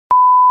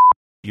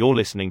You're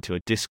listening to a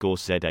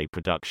Discourse ZA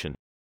production.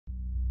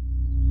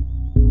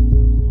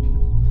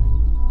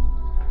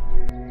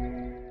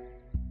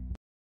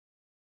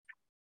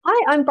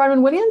 Hi, I'm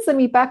Bronwyn Williams, and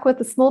we're back with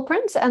the small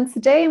print. And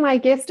today my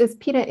guest is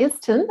Peter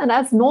Iston. And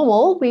as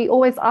normal, we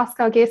always ask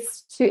our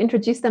guests to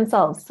introduce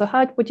themselves. So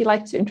how would you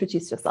like to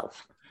introduce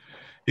yourself?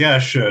 Yeah,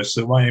 sure.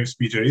 So my name is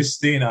Peter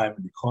Iston. I'm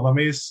an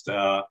economist,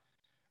 a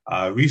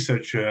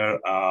researcher,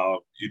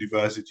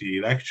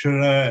 university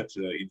lecturer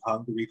in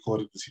Hungary,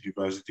 called the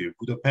University of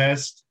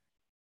Budapest.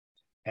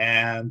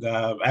 And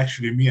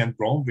actually, me and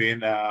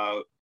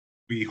Bronwyn,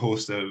 we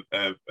host a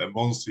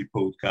monthly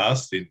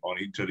podcast on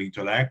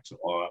Intellect,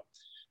 or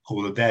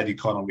called the Dead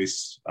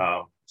Economists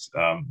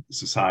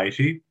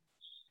Society.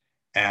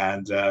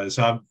 And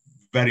so I'm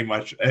very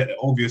much,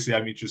 obviously,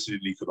 I'm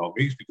interested in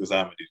economics because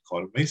I'm an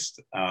economist.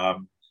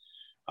 I'm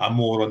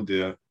more on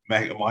the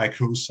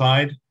micro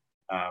side,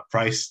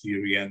 price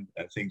theory and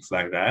things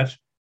like that.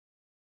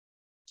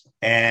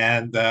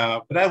 And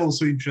but I'm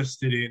also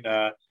interested in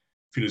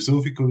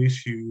philosophical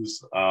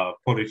issues,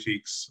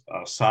 politics,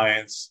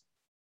 science,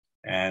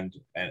 and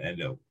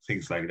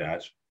things like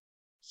that.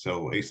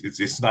 So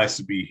it's nice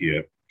to be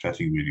here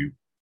chatting with you.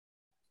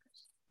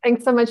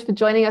 Thanks so much for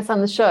joining us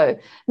on the show.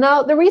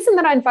 Now, the reason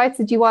that I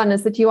invited you on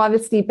is that you're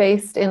obviously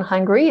based in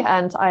Hungary,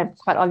 and I'm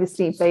quite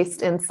obviously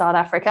based in South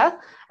Africa.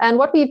 And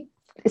what we've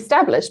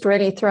established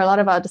really through a lot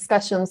of our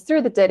discussions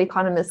through the Dead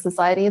Economist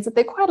Society is that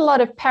there are quite a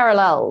lot of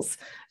parallels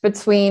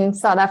between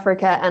South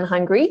Africa and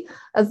Hungary.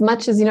 As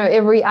much as,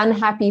 every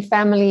unhappy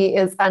family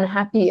is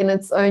unhappy in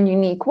its own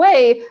unique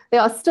way,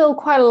 there are still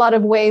quite a lot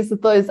of ways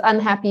that those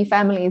unhappy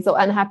families or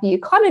unhappy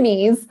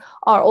economies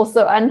are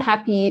also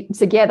unhappy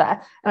together.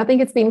 And I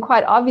think it's been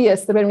quite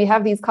obvious that when we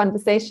have these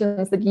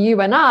conversations that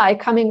you and I,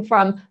 coming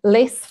from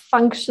less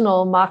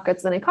functional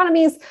markets and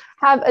economies,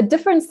 have a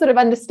different sort of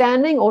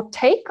understanding or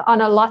take on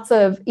a lot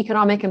of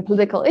economic and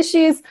political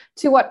issues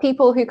to what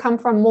people who come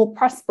from more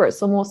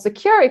prosperous or more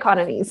secure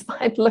economies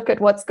might look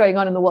at what's going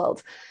on in the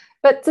world.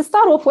 But to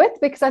start off with,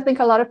 because I think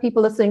a lot of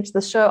people listening to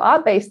the show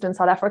are based in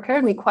South Africa,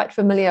 and we're quite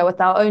familiar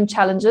with our own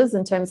challenges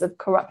in terms of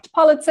corrupt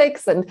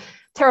politics and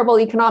terrible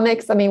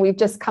economics. I mean, we've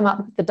just come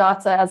up with the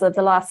data as of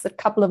the last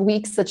couple of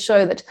weeks that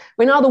show that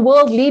we're now the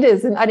world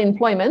leaders in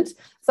unemployment.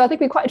 So I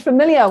think we're quite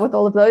familiar with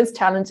all of those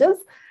challenges.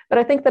 But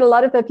I think that a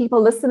lot of the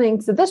people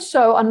listening to this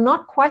show are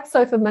not quite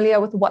so familiar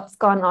with what's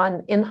gone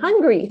on in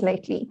Hungary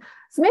lately.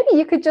 So maybe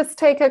you could just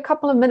take a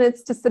couple of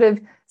minutes to sort of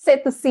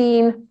set the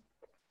scene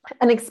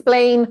and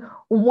explain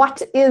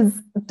what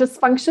is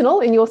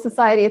dysfunctional in your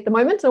society at the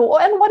moment, and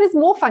what is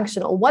more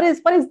functional. What is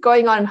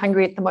going on in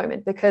Hungary at the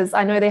moment? Because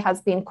I know there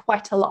has been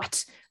quite a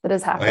lot that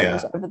has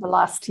happened over the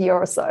last year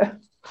or so.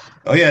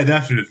 Oh yeah,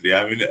 definitely.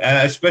 I mean,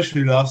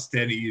 especially the last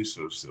 10 years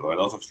or so, a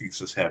lot of things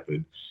has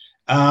happened.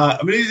 I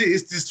mean,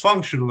 it's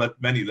dysfunctional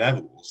at many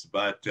levels,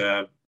 but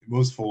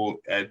most of all,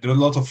 there are a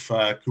lot of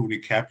crony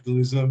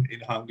capitalism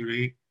in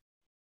Hungary.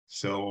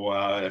 So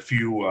a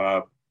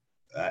few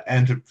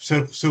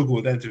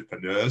so-called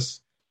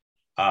entrepreneurs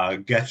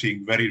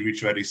getting very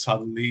rich very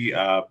suddenly,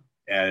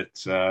 and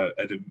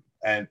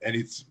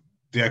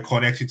they are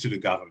connected to the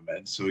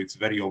government, so it's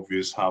very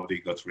obvious how they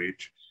got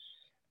rich.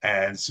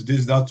 And so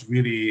there's not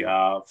really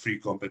free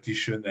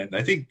competition. And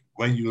I think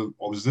when you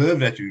observe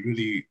that, you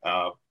really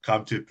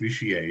come to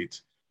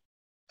appreciate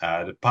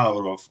the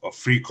power of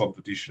free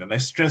competition. And I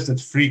stress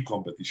that free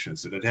competition,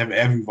 so that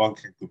everyone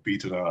can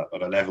compete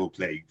on a level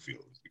playing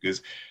field,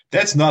 because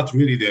that's not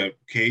really the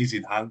case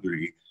in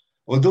Hungary.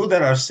 Although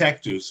there are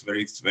sectors where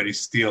it's very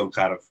still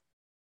kind of,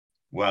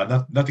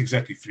 well, not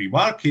exactly free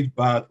market,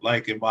 but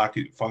like a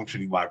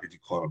functioning market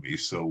economy.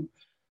 So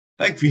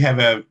like we have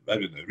a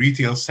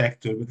retail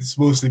sector, but it's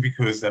mostly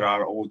because there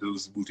are all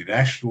those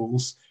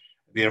multinationals.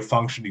 They are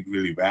functioning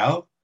really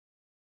well.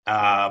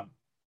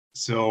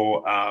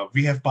 So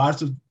we have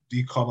parts of the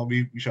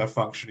economy which are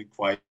functioning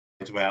quite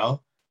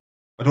well.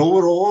 But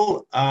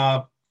overall,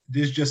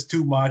 there's just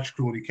too much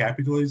crony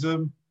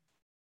capitalism.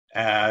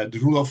 The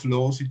rule of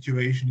law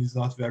situation is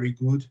not very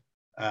good.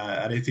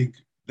 And I think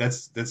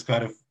that's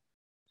kind of,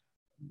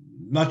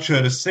 not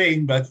sure the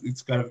same, but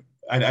it's kind of,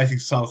 I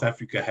think South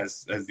Africa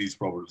has these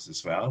problems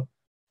as well.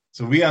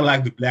 So we are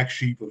like the black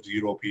sheep of the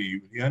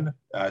European Union,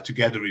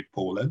 together with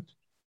Poland.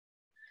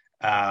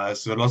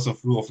 So lots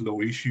of rule of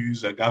law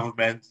issues, a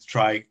government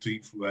trying to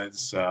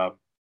influence,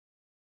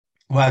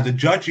 the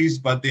judges,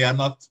 but they're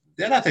not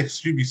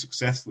extremely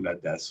successful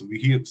at that. So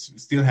we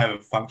still have a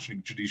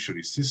functioning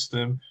judiciary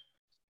system.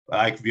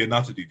 Like we are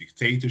not a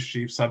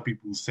dictatorship. Some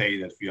people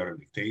say that we are a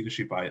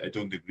dictatorship. I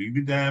don't agree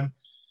with them,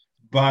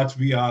 but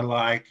we are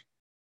like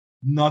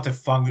not a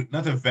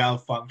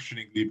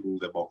well-functioning liberal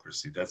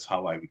democracy. That's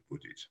how I would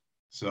put it.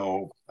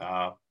 So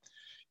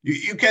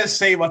you can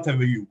say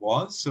whatever you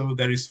want. So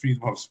there is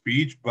freedom of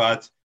speech,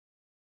 but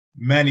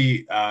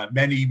many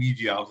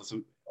media outlets,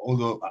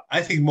 although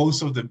I think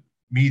most of the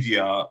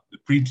media, the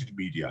printed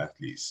media at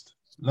least,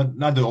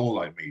 not the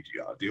online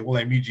media. The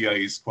online media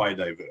is quite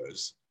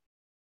diverse.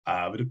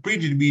 But the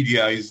printed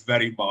media is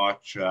very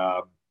much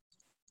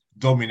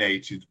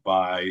dominated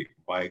by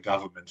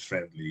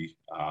government-friendly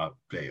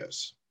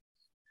players.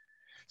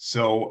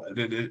 So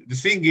the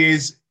thing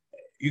is,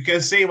 you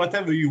can say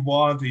whatever you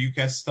want. You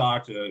can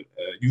start a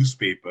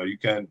newspaper. You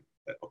can,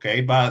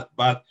 okay,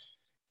 but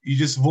you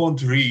just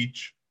won't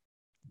reach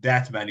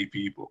that many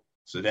people.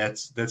 So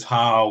that's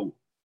how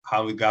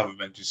the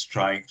government is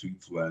trying to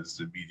influence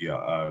the media,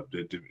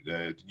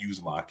 the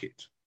news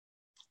market.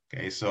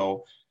 Okay,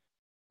 so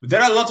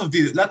there are a lot of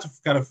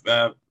kind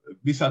of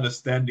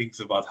misunderstandings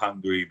about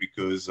Hungary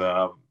because,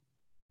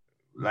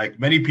 like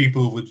many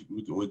people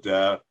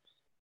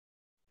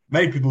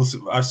many people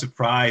are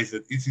surprised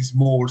that it is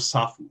more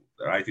subtle,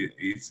 right?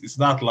 It's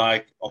not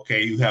like,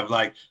 okay, you have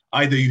like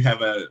either you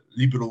have a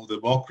liberal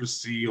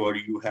democracy or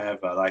you have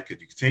like a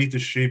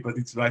dictatorship, but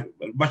it's like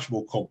much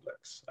more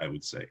complex, I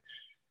would say.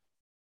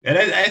 And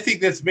I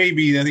think that's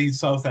maybe that in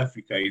South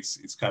Africa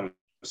it's kind of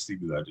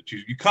similar that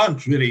you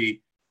can't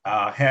really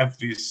have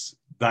these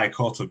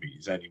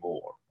dichotomies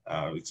anymore.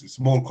 It's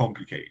more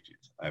complicated,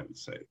 I would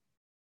say.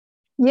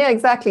 Yeah,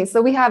 exactly.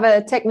 So we have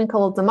a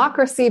technical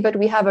democracy, but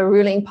we have a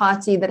ruling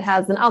party that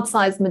has an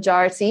outsized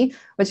majority,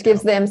 which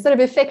gives them sort of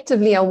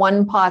effectively a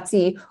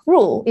one-party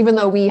rule, even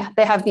though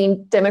they have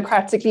been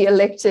democratically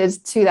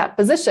elected to that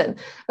position.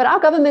 But our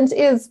government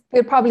is,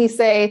 we'd probably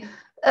say,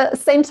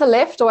 center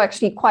left, or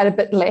actually quite a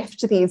bit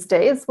left these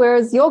days,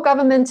 whereas your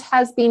government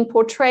has been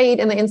portrayed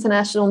in the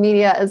international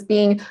media as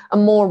being a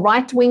more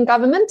right-wing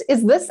government.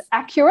 Is this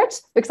accurate?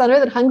 Because I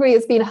know that Hungary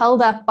has been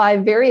held up by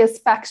various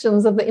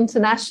factions of the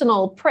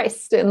international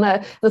press in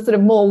the sort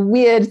of more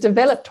weird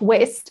developed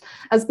West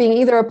as being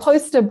either a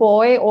poster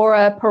boy or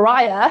a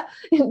pariah,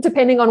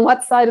 depending on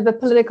what side of the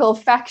political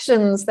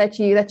factions that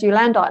you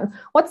land on.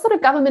 What sort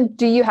of government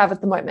do you have at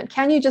the moment?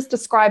 Can you just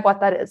describe what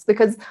that is?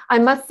 Because I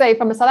must say,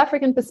 from a South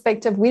African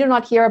perspective, we do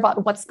not hear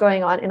about what's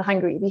going on in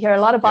Hungary. We hear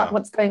a lot about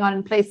what's going on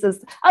in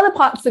places, other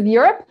parts of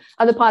Europe,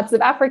 other parts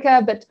of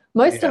Africa, but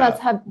most of us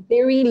have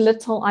very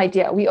little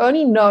idea. We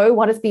only know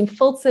what has been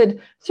filtered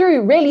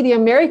through really the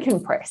American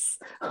press,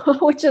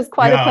 which is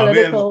quite a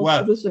political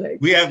positioning.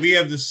 We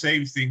have the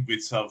same thing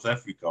with South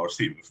Africa, or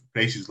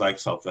places like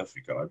South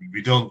Africa. I mean,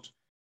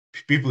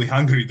 people in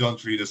Hungary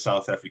don't read the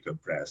South African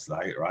press,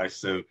 right?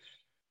 So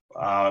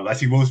I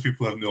think most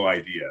people have no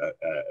idea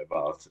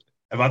about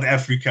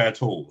Africa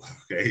at all.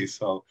 Okay,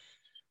 so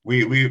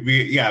we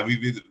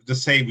the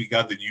same. We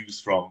got the news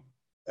from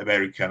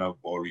American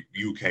or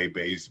UK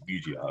based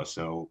media.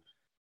 So,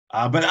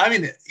 but I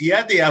mean,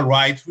 they are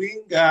right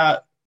wing. They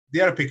are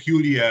a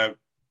peculiar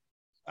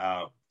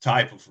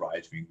type of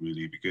right wing,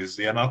 really, because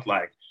they're not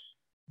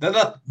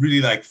really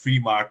like free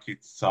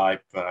market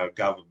type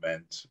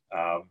government,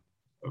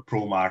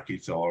 pro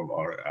market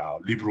or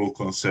liberal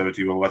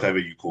conservative or whatever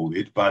you call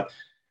it, but.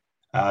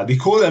 They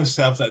call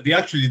themselves, they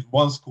actually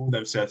once called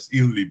themselves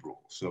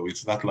illiberal. So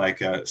it's not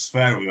like a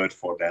swear word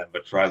for them,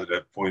 but rather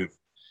a point of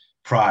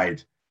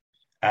pride.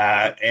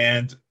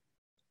 And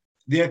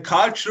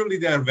culturally,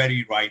 they're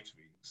very right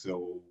wing.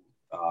 So,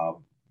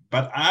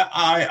 but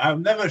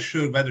I'm never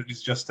sure whether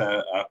it's just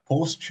a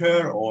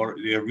posture or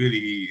they're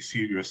really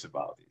serious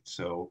about it.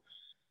 So,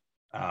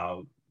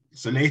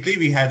 so lately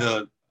we had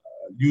a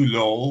new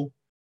law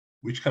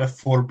which kind of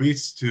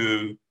forbids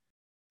to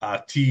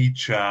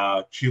teach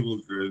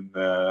children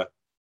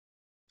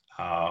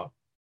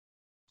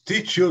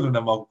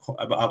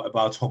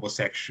about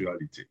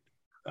homosexuality.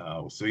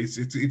 So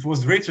it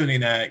was written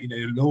in a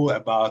law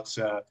about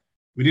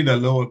within a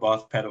law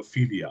about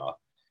pedophilia,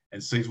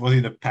 and so it was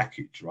in a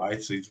package, right?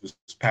 So it was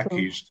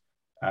packaged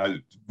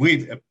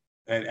with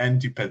an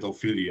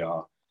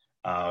anti-pedophilia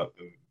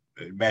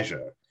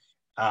measure.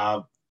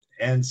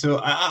 And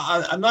so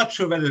I'm not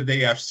sure whether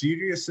they are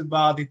serious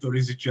about it or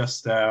is it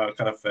just kind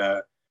of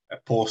a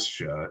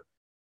posture,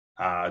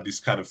 this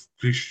kind of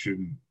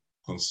Christian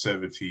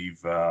conservative,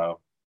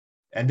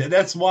 and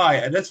that's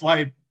why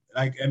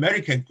like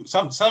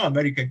some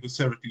American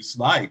conservatives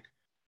like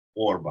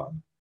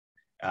Orban,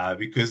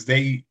 because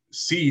they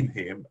see in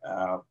him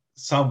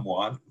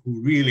someone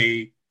who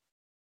really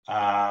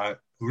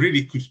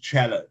could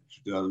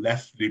challenge the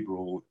left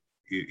liberal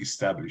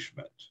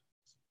establishment,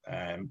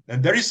 and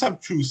there is some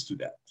truth to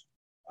that.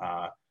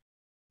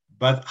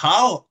 But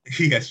how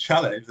he has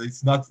challenged,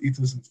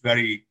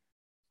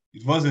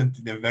 it wasn't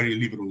in a very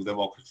liberal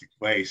democratic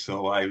way.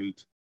 So I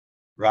would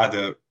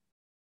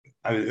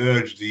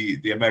urge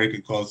the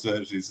American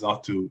conservatives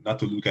not to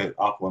look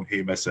up on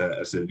him as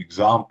an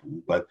example,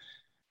 but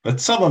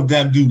some of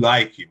them do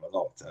like him a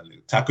lot.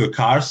 Tucker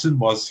Carlson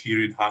was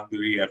here in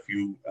Hungary a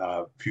few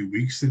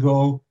weeks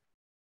ago.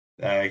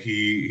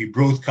 He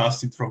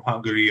broadcasted from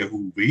Hungary a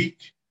whole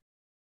week,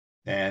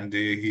 and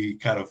he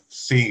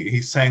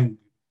sang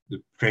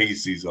the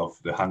praises of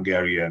the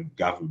Hungarian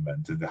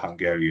government and the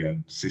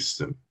Hungarian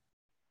system.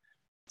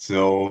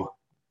 So,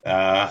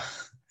 they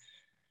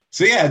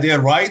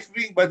are right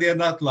wing, but they are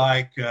not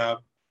like.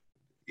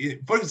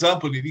 For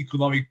example, in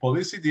economic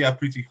policy, they are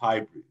pretty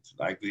hybrid.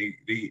 Like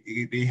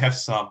they have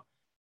some.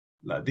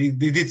 They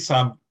did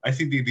some. I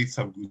think they did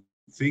some good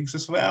things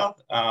as well.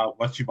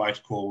 What you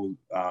might call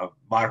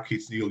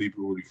market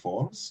neoliberal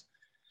reforms.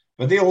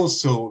 but they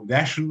also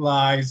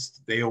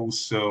nationalized. They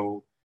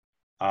also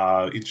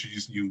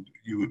introduced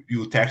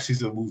new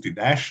taxes on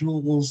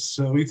multinationals.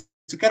 So it's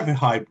a kind of a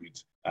hybrid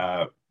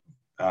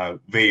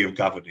way of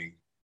governing.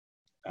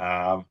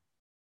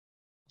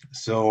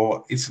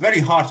 So it's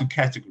very hard to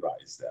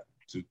categorize them,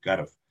 to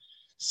kind of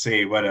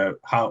say whether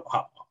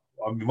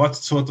I mean, what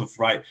sort of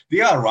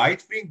they are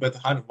right wing, but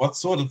what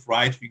sort of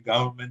right wing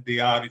government they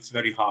are, it's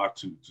very hard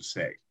to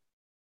say.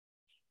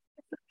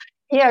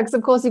 Yeah, because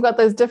of course you've got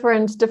those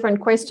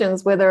different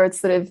questions, whether it's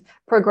sort of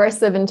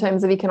progressive in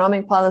terms of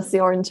economic policy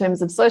or in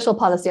terms of social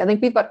policy. I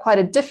think we've got quite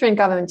a different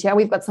government here.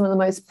 We've got some of the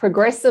most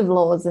progressive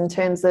laws in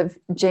terms of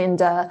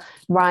gender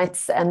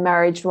rights and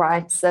marriage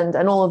rights and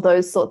all of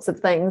those sorts of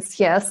things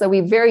here. So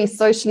we're very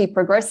socially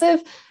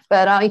progressive,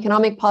 but our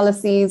economic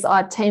policies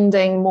are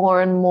tending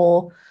more and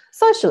more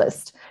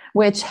socialist,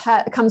 which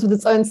comes with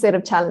its own set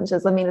of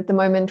challenges. I mean, at the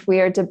moment, we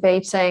are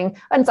debating,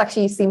 and it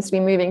actually seems to be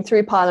moving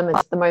through Parliament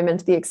at the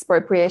moment, the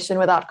expropriation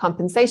without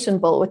compensation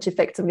bill, which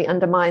effectively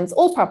undermines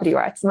all property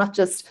rights, not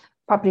just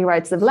property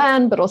rights of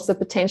land, but also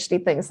potentially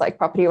things like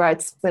property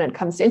rights when it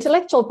comes to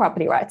intellectual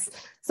property rights.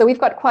 So we've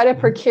got quite a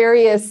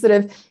precarious sort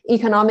of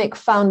economic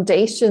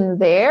foundation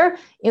there,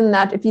 in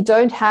that if you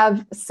don't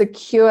have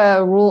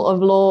secure rule of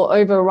law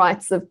over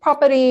rights of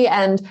property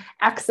and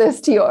access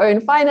to your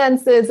own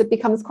finances, it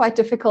becomes quite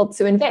difficult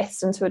to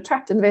invest and to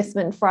attract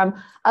investment from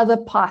other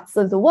parts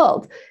of the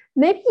world.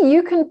 Maybe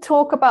you can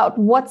talk about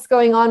what's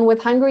going on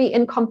with Hungary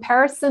in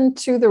comparison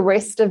to the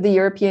rest of the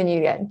European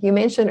Union. You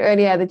mentioned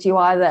earlier that you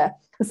are the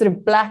sort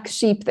of black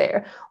sheep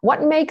there.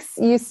 What makes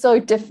you so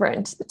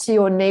different to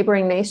your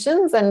neighboring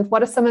nations, and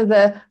what are some of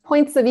the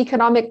points of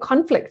economic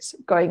conflict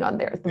going on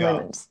there at the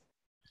moment?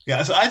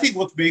 Yeah, so I think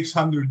what makes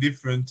Hungary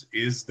different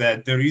is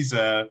that there's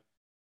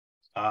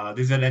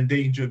an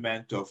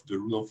endangerment of the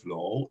rule of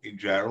law in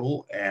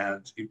general,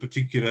 and in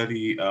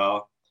particularly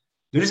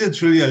there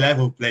isn't really a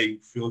level playing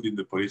field in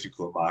the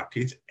political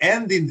market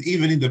and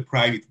even in the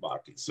private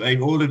market. So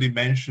I've already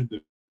mentioned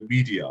the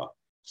media.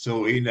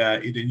 So in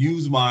the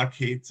news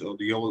market or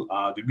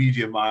the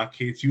media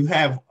market, you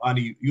have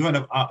an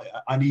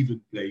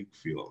uneven playing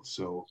field.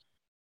 So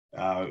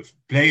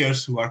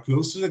players who are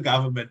close to the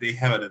government, they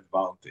have an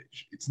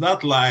advantage. It's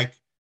not like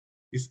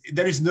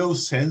there is no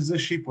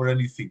censorship or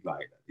anything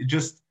like that.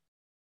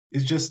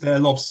 It's just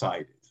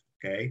lopsided.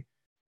 Okay,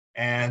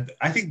 and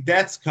I think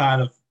that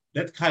kind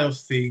of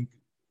thing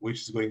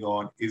which is going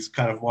on is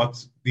kind of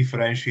what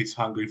differentiates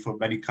Hungary from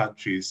many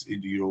countries in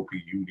the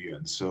European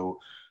Union. So,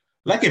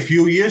 like a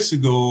few years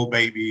ago,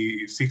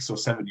 maybe 6 or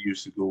 7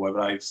 years ago,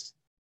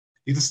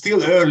 it was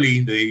still early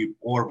in the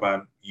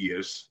Orban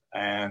years,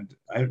 and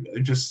I'm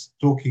just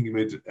talking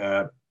with,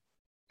 and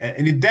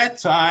at that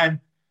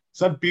time,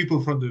 some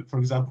people for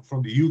example,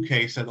 from the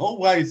UK said, "Oh,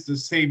 well, it's the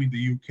same in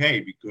the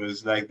UK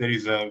because like there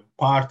is a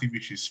party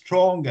which is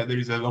strong and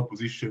there is an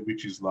opposition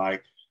which is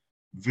like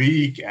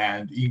weak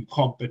and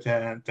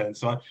incompetent and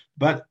so on."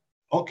 But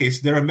okay,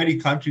 so there are many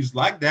countries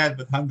like that,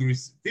 but Hungary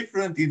is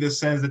different in the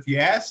sense that,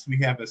 yes, we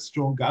have a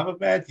strong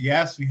government.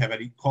 Yes, we have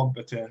an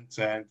incompetent,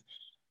 and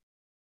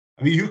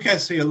I mean, you can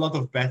say a lot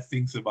of bad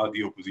things about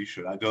the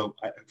opposition.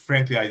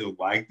 Frankly, I don't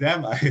like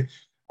them.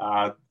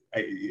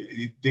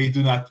 They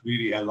do not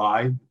really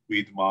align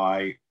with my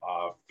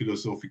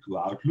philosophical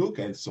outlook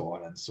and so on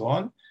and so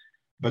on.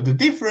 But the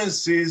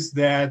difference is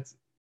that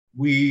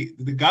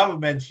the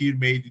government here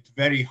made it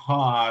very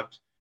hard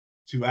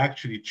to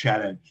actually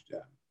challenge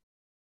them.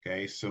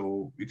 Okay,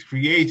 so it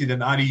created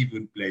an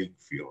uneven playing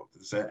field.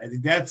 So I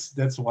think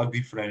that's what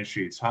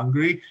differentiates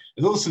Hungary.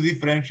 It also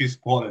differentiates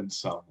Poland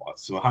somewhat.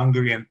 So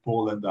Hungary and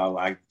Poland are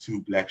like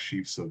two black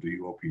sheep of the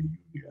European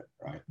Union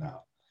right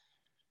now.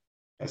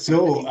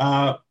 So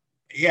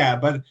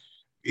but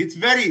it's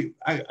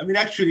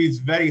actually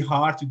it's very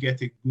hard to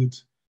get a good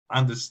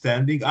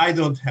understanding. I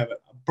don't have a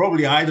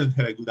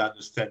good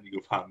understanding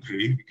of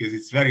Hungary because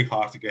it's very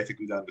hard to get a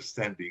good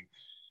understanding,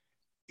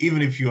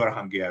 even if you are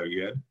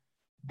Hungarian.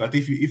 But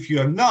if you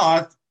are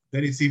not,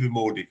 then it's even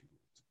more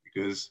difficult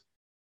because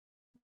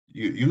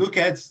you look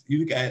at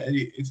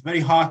it's very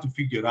hard to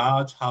figure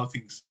out how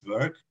things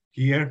work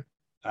here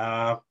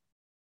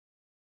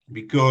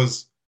because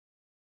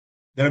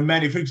there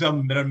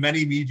are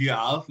many media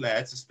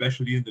outlets,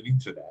 especially in the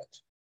internet,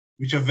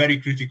 which are very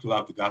critical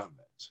of the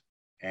government.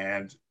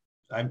 And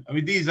I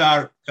mean, these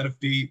are kind of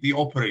they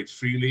operate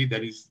freely.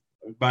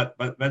 But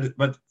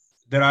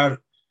there are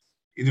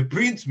in the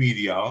print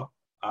media.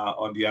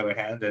 On the other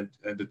hand, and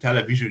the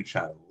television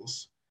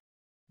channels,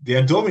 they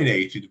are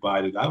dominated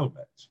by the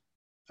government.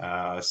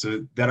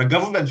 So there are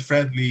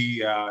government-friendly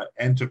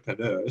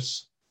entrepreneurs.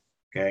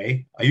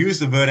 Okay, I use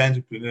the word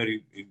entrepreneur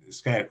in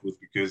scare quotes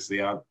because they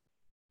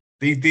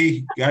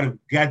got to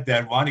get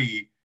their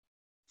money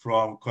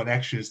from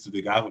connections to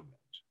the government.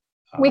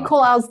 We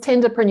call ours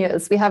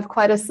tenderpreneurs. We have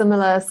quite a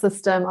similar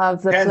system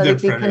of the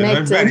politically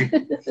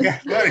connected.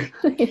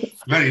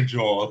 Very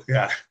droll.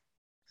 Yeah.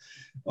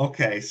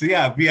 Okay, so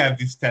yeah, we have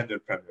these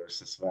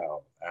tenderpreneurs as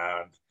well,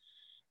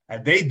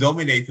 and they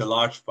dominate a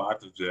large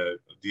part of the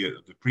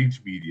print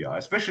media,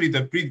 especially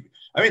the print.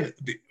 I mean,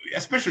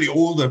 especially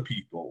older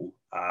people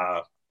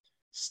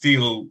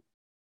still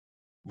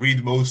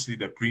read mostly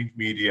the print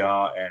media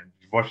and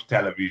watch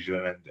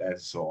television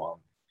and so on.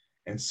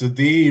 And so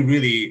they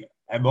really,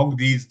 among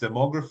these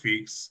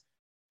demographics,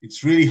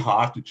 it's really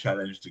hard to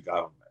challenge the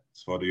government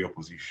for the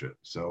opposition.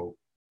 So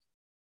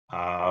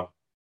there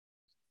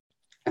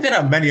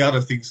are many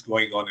other things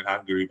going on in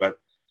Hungary, but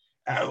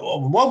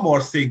one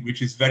more thing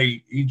which is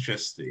very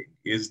interesting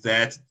is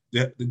that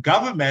the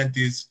government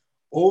is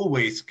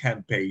always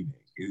campaigning.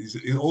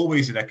 It is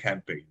always in a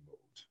campaign mode.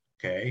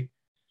 Okay,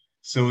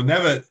 so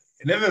never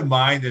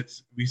mind that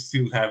we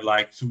still have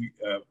like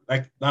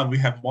now we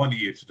have 1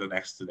 year to the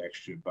next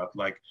election, but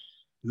like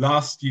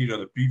last year or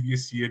the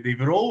previous year, they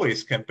were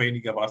always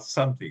campaigning about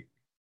something,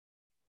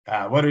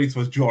 whether it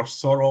was George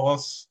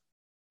Soros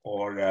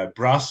or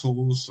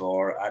Brussels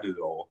or I don't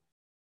know.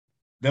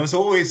 There was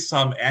always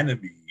some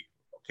enemy,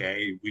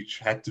 okay, which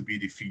had to be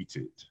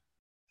defeated,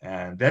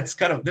 and that's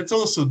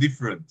also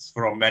different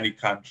from many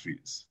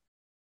countries.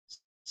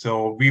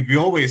 So we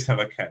always have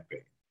a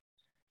campaign,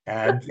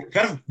 and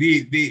kind of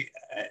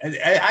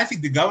I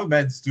think the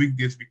government is doing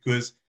this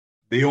because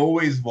they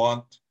always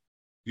want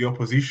the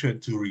opposition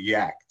to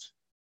react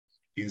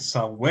in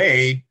some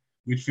way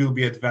which will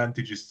be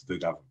advantageous to the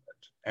government.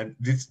 And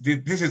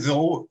this is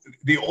all,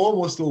 they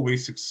almost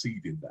always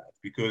succeed in that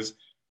because,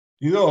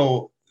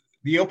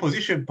 the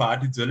opposition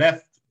parties, the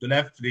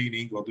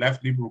left-leaning or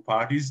left liberal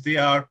parties,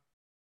 they're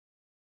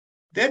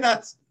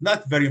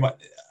not very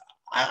much.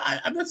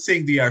 I'm not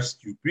saying they are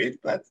stupid,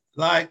 but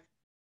like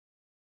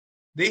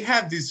they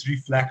have these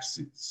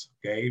reflexes,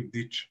 okay,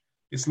 which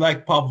it's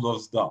like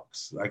Pavlov's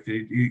dogs. Like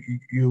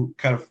you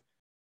kind of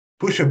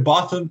push a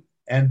button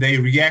and they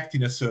react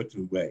in a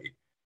certain way.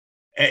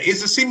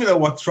 It's similar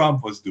what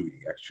Trump was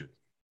doing, actually.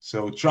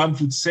 So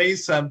Trump would say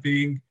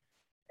something,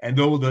 and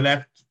all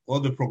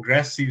the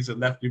progressives and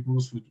left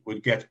liberals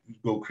would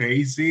go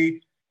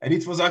crazy, and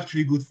it was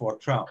actually good for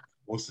Trump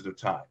most of the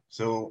time.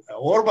 So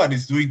Orban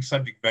is doing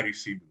something very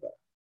similar.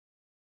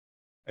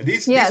 And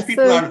these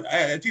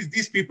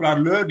people are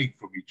learning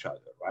from each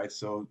other, right?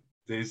 So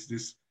there's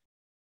this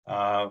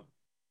like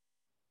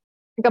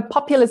a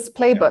populist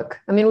playbook.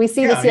 I mean, we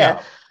see this here.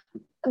 Yeah.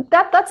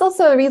 That's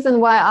also a reason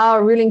why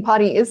our ruling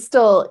party is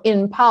still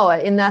in power,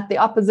 in that the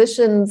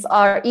oppositions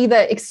are either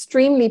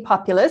extremely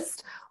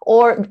populist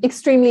or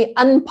extremely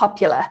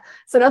unpopular.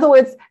 So in other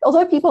words,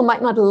 although people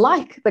might not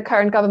like the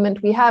current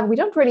government we have, we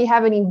don't really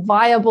have any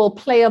viable,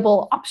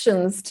 playable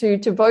options to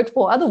vote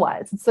for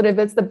otherwise. It's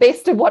the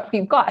best of what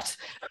we've got,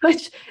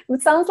 which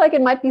sounds like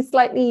it might be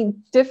slightly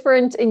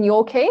different in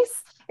your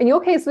case. In your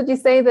case, would you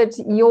say that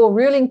your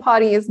ruling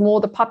party is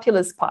more the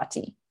populist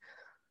party?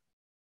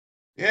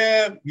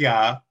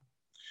 Yeah.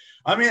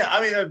 I mean,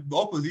 the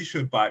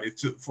opposition party,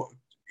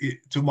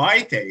 to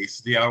my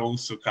taste, they are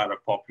also kind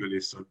of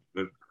populist,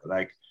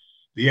 like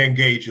they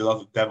engage a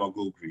lot of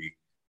demagoguery.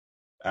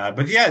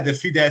 But yeah, the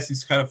Fidesz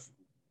is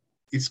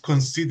it's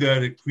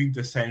considered a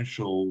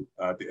quintessential.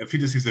 The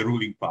Fidesz is a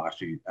ruling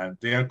party, and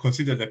they are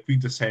considered a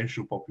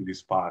quintessential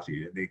populist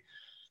party, and they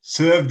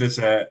served as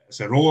a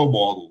role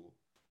model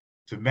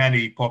to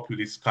many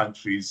populist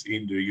countries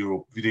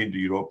within the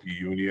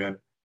European Union.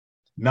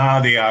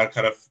 Now they are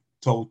kind of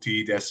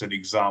touted as an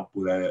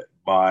example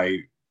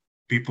by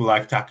people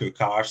like Tucker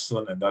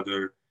Carlson and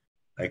other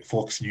like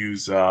Fox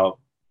News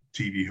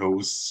TV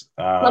hosts.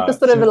 Not the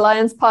sort of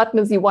alliance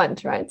partners you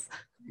want, right?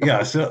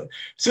 Yeah. So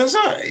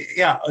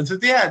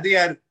they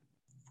are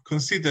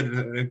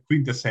considered a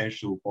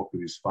quintessential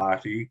populist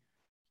party,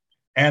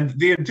 and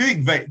they are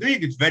doing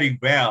it very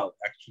well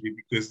actually,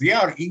 because they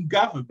are in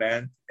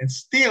government and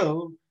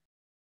still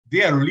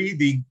they are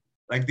leading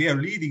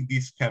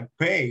these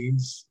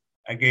campaigns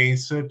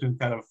against certain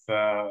kind of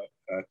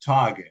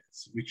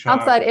targets, which are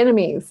outside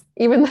enemies,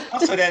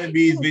 outside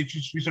enemies,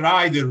 which are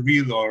either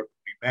real or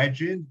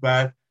imagined,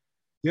 but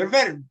they're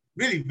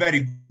really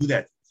very good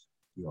at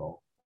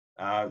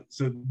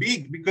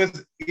it,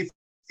 because it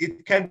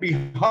can be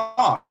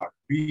hard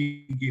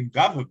being in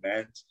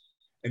government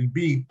and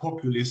being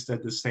populist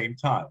at the same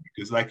time,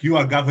 because like you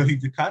are governing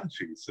the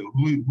country, so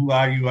who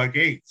are you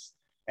against?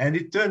 And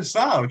it turns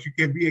out you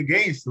can be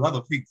against a lot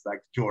of things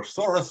like George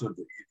Soros or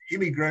the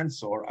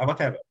immigrants or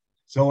whatever.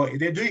 So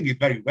they're doing it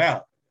very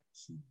well.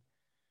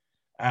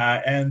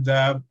 And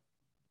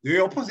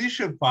the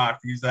opposition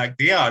parties, like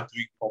they are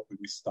doing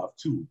populist stuff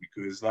too,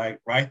 because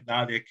like right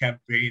now they're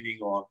campaigning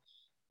on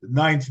the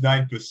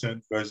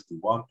 99% versus the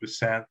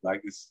 1%.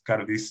 Like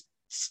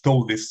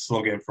stole this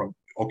slogan from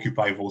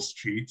Occupy Wall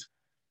Street.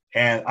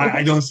 And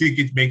I don't think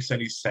it makes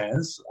any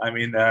sense. I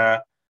mean,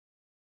 our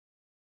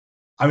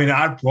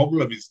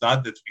problem is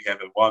not that we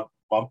have a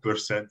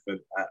 1%, but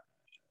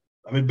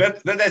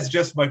that's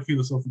just my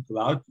philosophical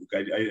outlook.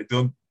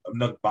 I'm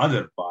not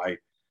bothered by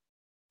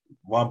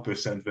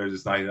 1%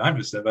 versus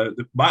 99%.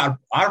 But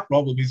our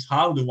problem is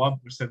how the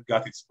 1%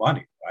 got its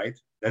money, right?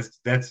 That's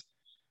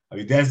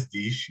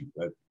the issue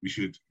that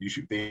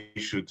they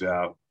should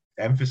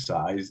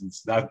emphasize.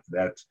 It's not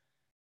that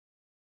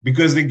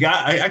because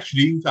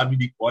actually income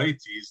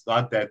inequality is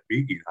not that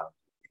big in Hungary.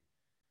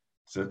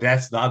 So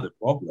that's not the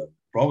problem.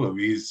 The problem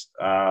is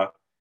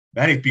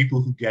many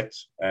people who get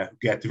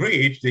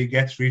rich, they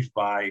get rich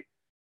by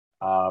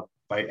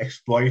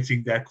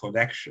exploiting their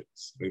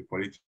connections, their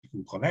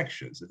political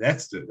connections. And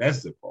that's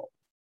the problem.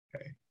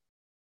 Okay,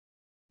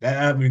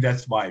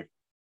 that's my.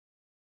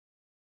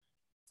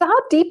 So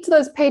how deep do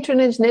those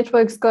patronage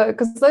networks go?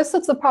 Because those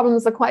sorts of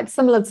problems are quite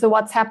similar to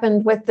what's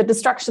happened with the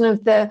destruction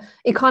of the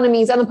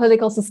economies and the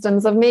political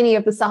systems of many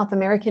of the South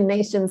American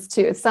nations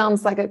too. It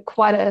sounds like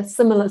quite a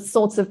similar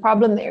sorts of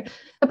problem there.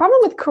 The problem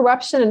with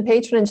corruption and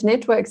patronage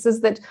networks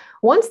is that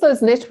once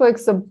those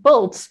networks are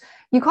built,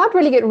 you can't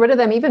really get rid of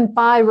them even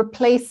by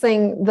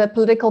replacing the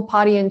political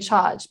party in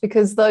charge,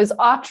 because those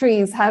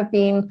arteries have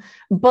been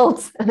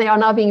built and they are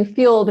now being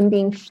fueled and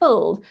being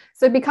filled.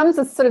 So it becomes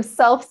a sort of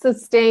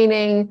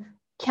self-sustaining,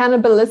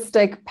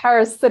 cannibalistic,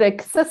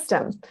 parasitic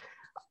system.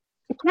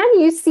 Can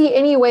you see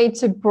any way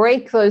to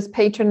break those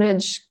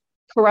patronage,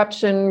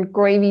 corruption,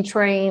 gravy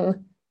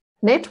train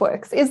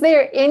networks? Is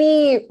there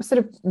any sort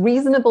of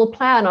reasonable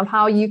plan of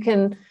how you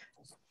can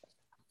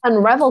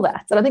unravel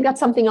that? And I think that's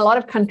something a lot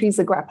of countries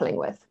are grappling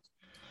with.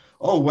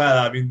 Oh well,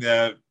 I mean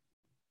the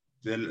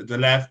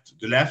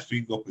left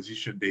wing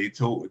opposition, they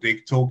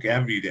talk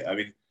every day. I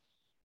mean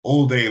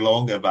all day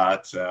long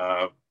about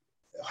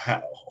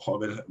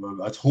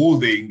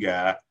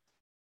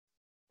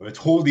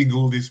holding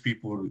all these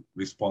people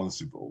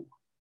responsible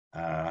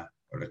or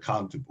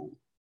accountable,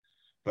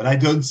 but I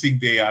don't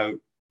think they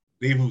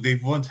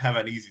won't have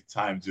an easy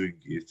time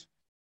doing it.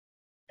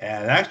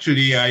 And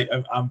actually,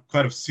 I'm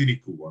kind of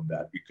cynical on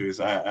that, because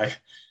I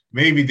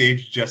maybe they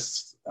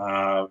just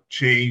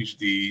change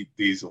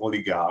these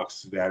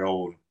oligarchs to their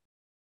own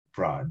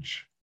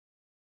branch.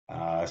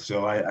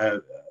 So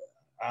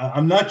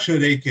I'm not sure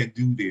they can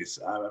do this.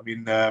 I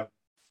mean,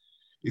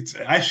 it's,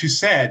 as you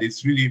said,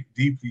 it's really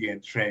deeply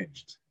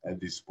entrenched at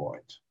this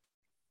point.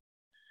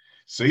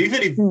 So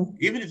even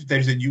if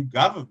there's a new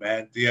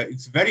government,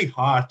 it's very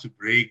hard to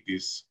break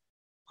this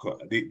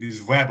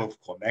web of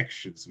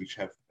connections which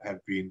have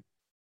been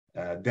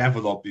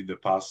developed in the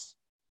past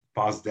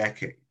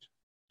decade.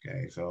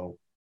 Okay, so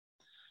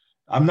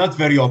I'm not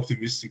very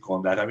optimistic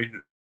on that. I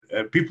mean,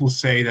 people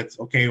say that,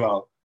 okay,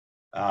 well,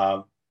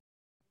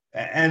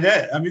 and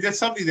that, I mean, that's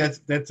something that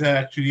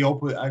actually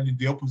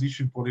the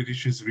opposition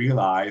politicians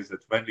realize,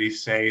 that when they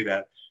say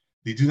that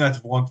they do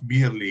not want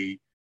merely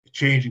a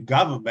change in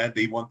government,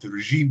 they want a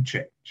regime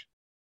change.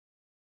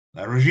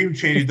 Now, regime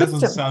change, it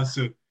doesn't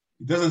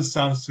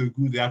sound so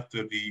good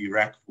after the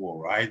Iraq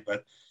War, right?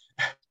 But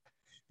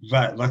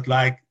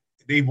like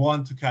they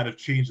want to kind of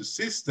change the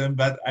system,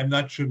 but I'm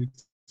not sure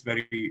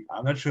they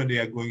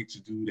are going to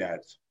do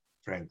that,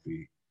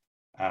 frankly.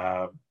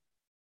 And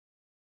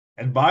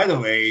by the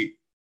way,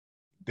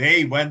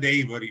 when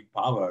they were in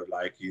power,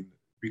 like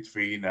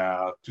between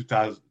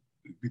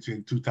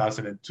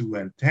 2002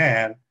 and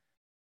 10,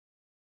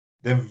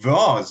 there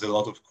was a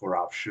lot of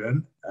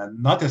corruption,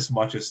 and not as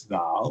much as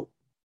now.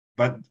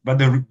 But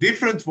the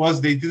difference was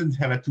they didn't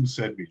have a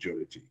 2/3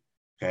 majority.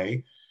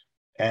 Okay,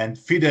 and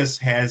Fidesz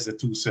has a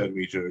 2/3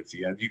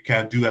 majority, and you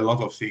can do a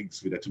lot of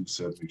things with a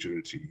 2/3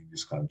 majority in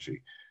this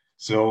country.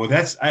 So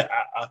that's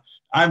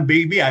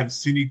I'm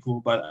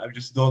cynical, but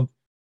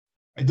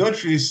I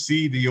don't really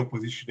see the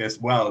opposition as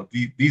well.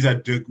 These are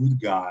the good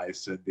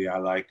guys, and they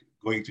are like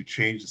going to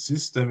change the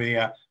system.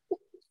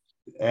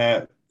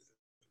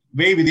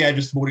 Maybe they are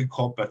just more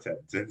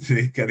incompetent, and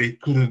they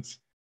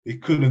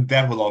couldn't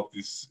develop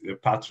this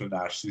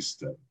patronage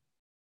system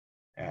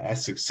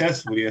as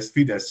successfully as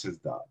Fidesz has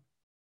done.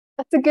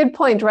 That's a good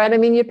point, right? I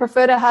mean, you'd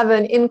prefer to have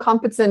an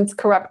incompetent,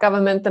 corrupt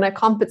government than a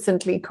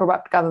competently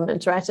corrupt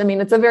government, right? I mean,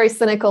 it's a very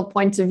cynical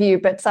point of view,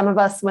 but some of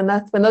us, when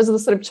those are the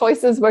sort of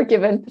choices we're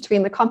given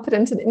between the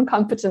competent and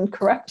incompetent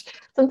corrupt,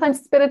 sometimes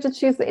it's better to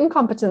choose the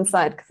incompetent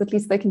side, because at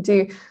least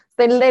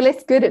they're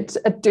less good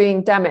at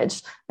doing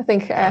damage. I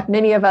think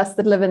many of us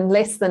that live in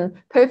less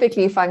than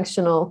perfectly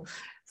functional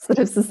sort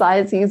of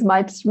societies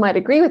might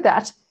agree with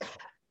that.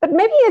 But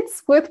maybe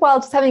it's worthwhile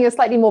just having a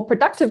slightly more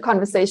productive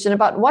conversation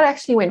about what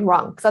actually went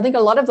wrong. Because I think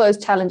a lot of those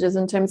challenges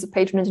in terms of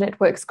patronage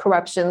networks,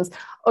 corruptions,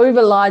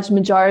 over large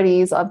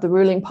majorities of the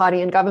ruling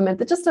party and government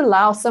that just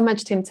allow so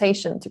much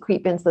temptation to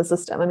creep into the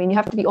system. I mean, you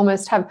have to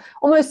have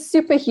almost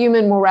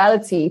superhuman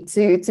morality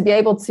to be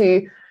able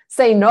to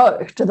say no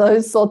to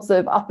those sorts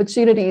of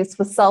opportunities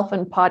for self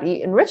and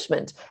party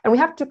enrichment. And we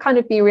have to kind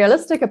of be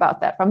realistic about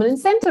that from an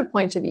incentive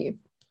point of view.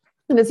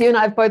 And as you and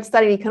I have both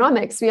studied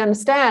economics, we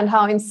understand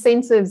how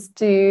incentives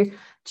do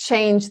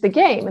change the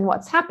game and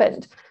what's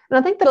happened. And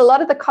I think that a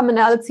lot of the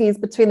commonalities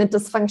between the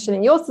dysfunction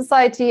in your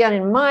society and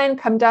in mine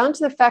come down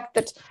to the fact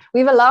that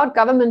we've allowed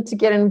government to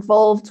get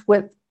involved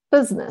with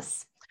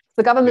business.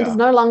 The government is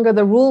no longer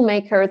the rule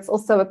maker, it's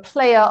also a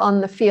player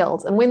on the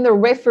field. And when the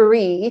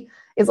referee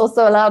is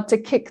also allowed to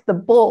kick the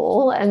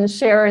ball and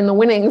share in the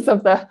winnings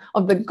of the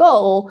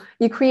goal,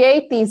 you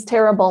create these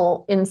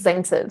terrible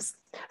incentives.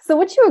 So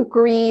would you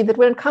agree that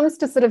when it comes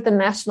to sort of the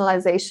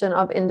nationalization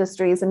of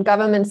industries and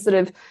governments sort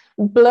of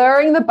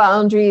blurring the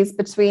boundaries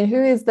between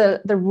who is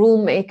the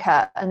rule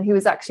maker and who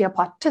is actually a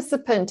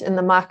participant in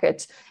the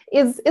market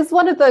is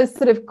one of those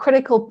sort of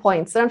critical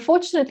points? And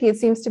unfortunately, it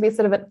seems to be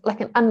sort of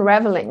like an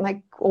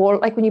unraveling, or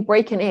like when you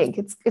break an egg.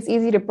 It's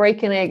easy to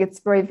break an egg. It's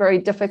very, very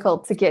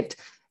difficult to get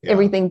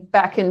everything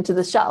back into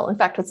the shell. In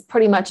fact, it's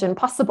pretty much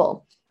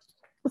impossible.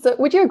 So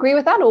would you agree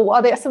with that? Or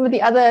are there some of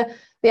the other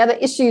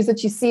issues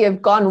that you see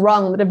have gone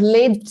wrong that have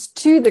led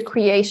to the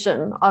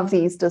creation of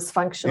these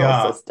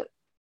dysfunctional systems?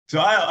 So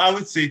I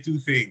would say two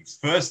things.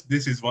 First,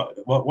 this is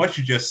what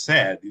you just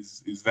said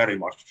is very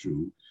much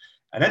true.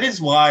 And that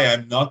is why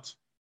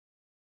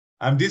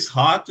I'm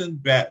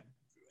disheartened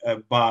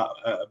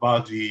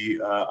about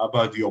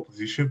the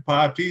opposition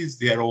parties.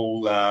 They're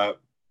all,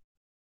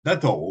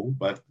 not all,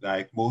 but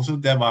like most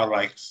of them are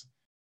like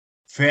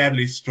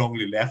fairly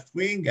strongly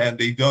left-wing, and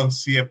they don't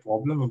see a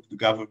problem of the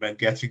government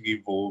getting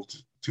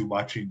involved too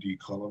much in the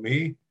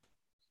economy.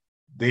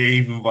 They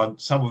even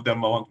some of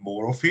them want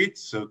more of it.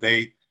 So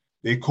they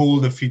call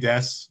the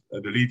Fidesz,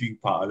 the ruling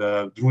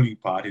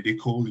party, they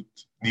call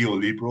it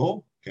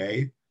neoliberal,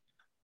 okay?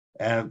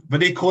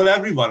 But they call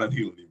everyone a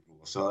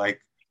neoliberal. So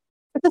like,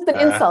 it's just an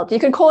insult. You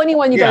can call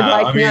anyone you don't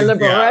like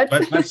neoliberal, right?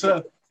 But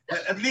so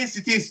at least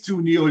it is too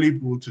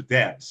neoliberal to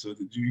them. So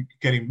that you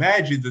can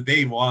imagine that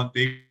they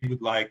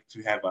would like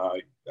to have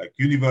a like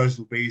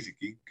universal basic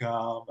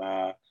income.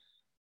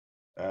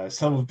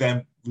 Some of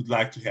them would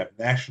like to have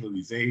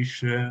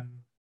nationalization.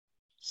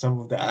 Some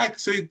of them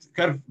so it's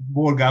kind of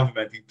more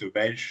government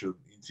intervention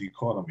into the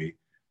economy,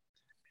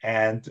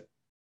 and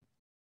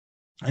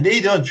they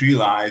don't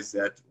realize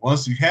that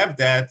once you have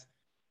that,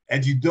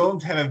 and you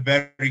don't have a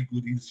very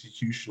good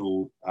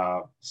institutional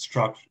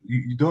structure,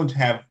 you don't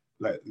have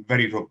like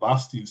very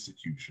robust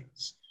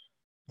institutions,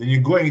 then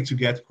you're going to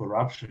get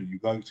corruption, you're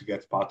going to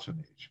get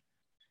patronage.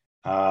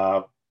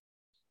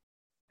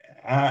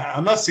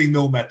 I'm not saying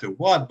no matter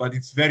what, but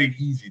it's very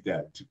easy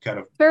then to kind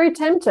of... Very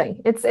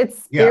tempting. It's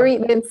very,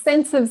 the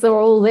incentives are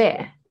all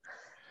there.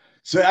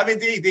 So, I mean,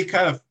 they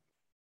kind of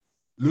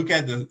look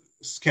at the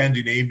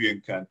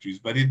Scandinavian countries,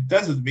 but it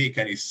doesn't make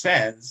any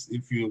sense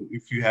if you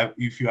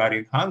are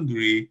in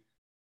Hungary,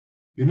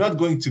 you're not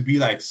going to be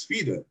like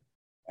Sweden.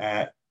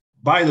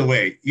 By the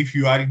way, if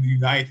you are in the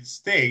United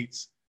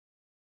States,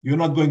 you're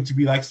not going to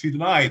be like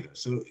Sweden either.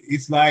 So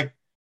it's like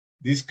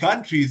these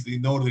countries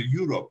in Northern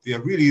Europe, they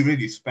are really,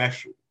 really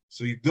special.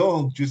 So you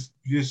don't just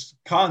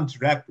can't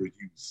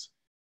reproduce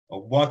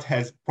what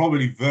has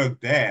probably worked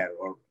there,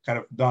 or kind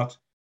of not.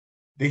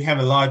 They have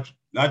a large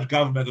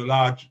government, a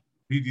large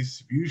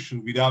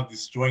redistribution without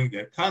destroying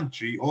their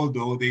country,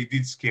 although they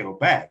did scale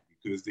back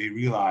because they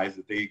realized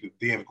that they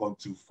have gone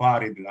too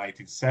far in the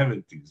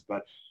 1970s.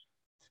 But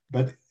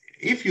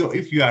if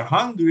you are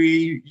Hungary,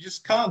 you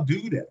just can't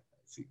do that.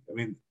 I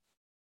mean,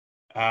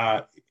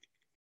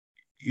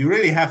 you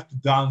really have to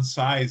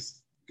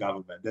downsize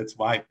government. That's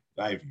my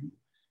view.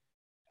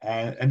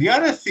 And the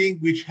other thing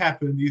which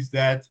happened is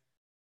that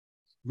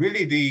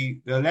really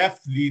the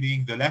left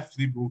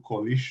liberal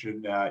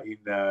coalition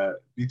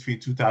between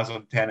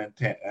 2010 and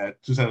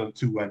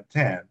 2002 and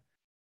 10,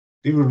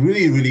 they were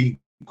really, really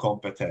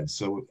incompetent.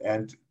 So,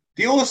 and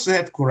they also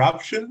had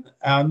corruption,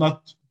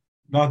 not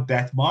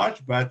that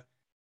much, but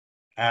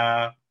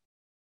and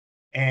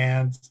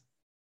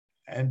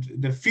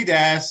the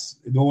Fidesz,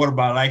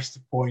 Orban likes to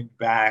point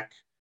back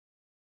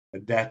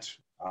at that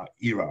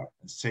era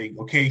and saying,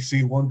 okay, so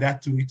you want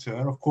that to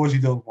return? Of course you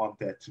don't want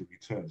that to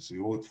return, so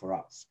you vote for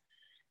us.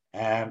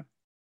 And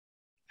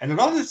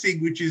another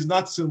thing which is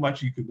not so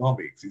much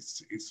economics,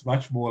 it's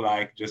much more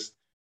like just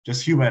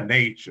human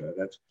nature,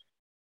 that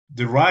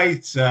the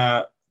right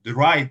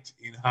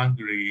in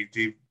Hungary,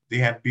 they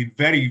have been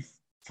very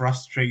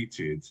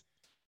frustrated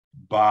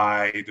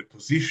by the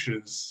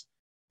positions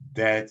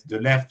that the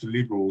left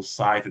liberal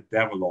side had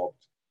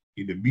developed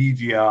in the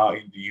media,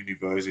 in the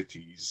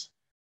universities,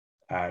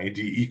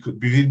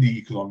 within the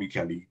economic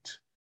elite,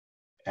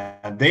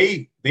 and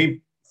they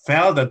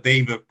felt that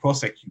they were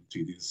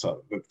persecuted in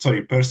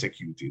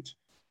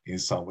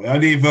some way.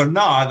 And they were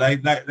not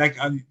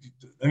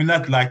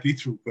not like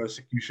literal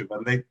persecution,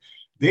 but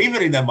they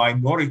were in a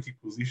minority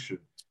position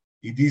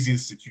in these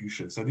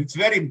institutions, and it's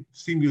very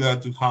similar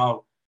to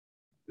how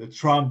the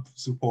Trump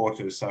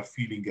supporters are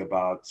feeling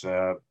about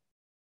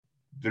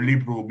the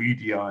liberal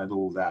media and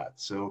all that.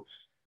 So,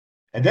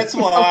 and that's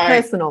why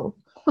it's personal.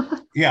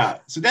 Yeah,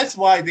 so that's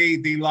why many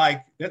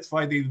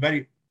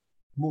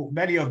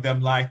of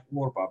them like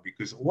Orban,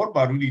 because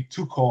Orban really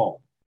took on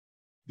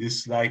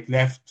this like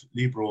left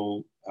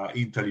liberal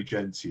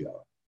intelligentsia,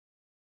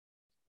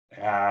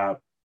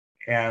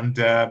 and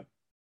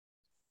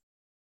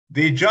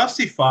they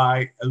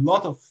justify a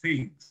lot of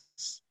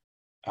things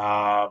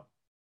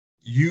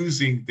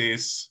using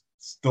this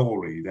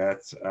story,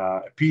 that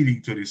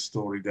appealing to this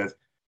story that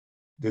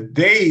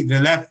the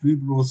left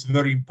liberals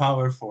were in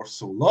power for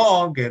so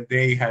long, and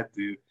they had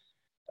the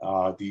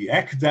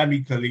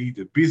academic elite,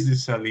 the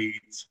business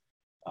elite,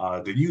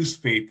 the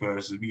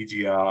newspapers, the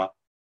media,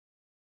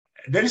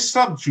 there is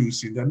some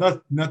truth in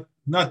that.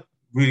 Not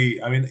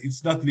really. I mean,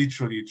 it's not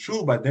literally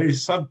true, but there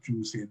is some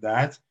truth in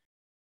that.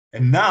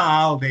 And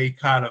now they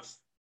kind of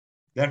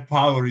their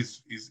power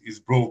is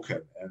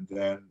broken, and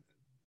then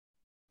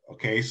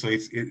okay, so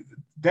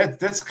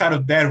that's kind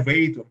of their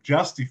way of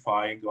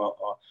justifying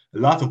a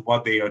lot of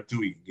what they are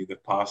doing in the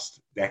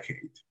past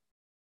decade.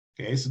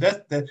 Okay, so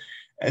that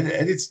and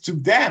it's to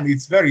them,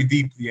 it's very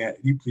deeply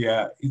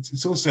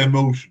it's also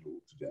emotional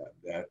to them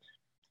that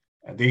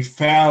and they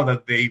felt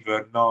that they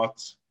were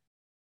not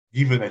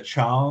given a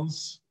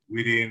chance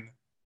within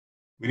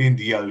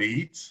the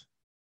elite,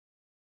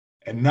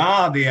 and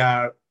now they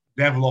are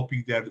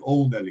developing their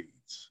own elite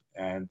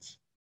and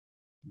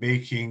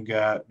making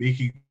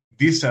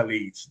this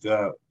elite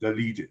the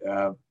lead,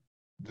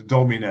 the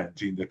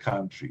dominant in the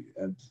country.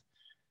 And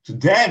to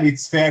them,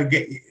 it's fair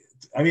game.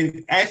 I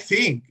mean, I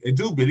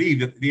do believe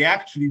that they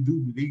actually do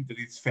believe that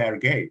it's fair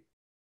game,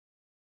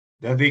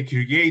 that they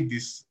create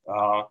this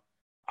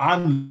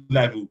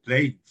unlevel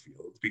playing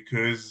field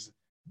because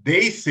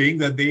they think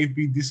that they've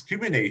been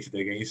discriminated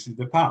against in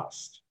the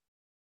past.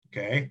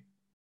 Okay.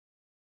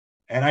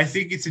 And I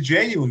think it's a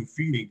genuine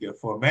feeling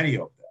for many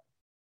of them.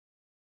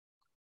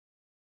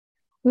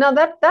 Now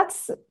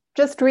that's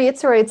just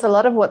reiterates a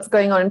lot of what's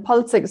going on in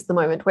politics at the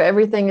moment, where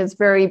everything is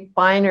very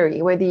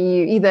binary, whether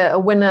you're either a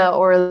winner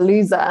or a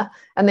loser,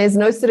 and there's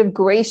no sort of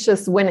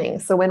gracious winning.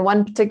 So when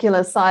one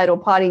particular side or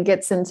party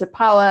gets into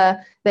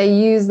power, they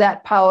use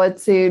that power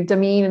to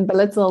demean and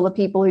belittle the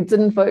people who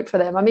didn't vote for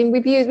them. I mean,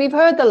 we've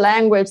heard the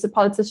language that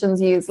politicians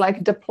use,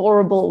 like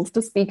deplorables,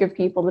 to speak of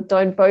people that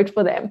don't vote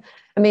for them.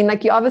 I mean,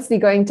 like, you're obviously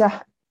going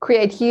to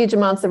create huge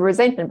amounts of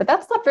resentment, but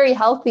that's not very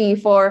healthy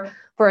for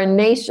a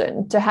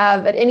nation to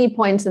have at any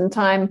point in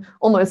time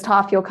almost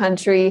half your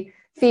country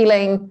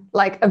feeling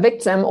like a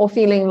victim or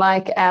feeling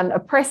like an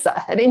oppressor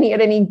at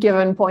any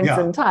given point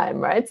in time,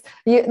 right?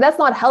 That's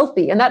not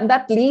healthy, and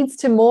that leads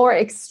to more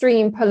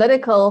extreme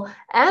political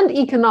and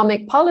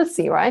economic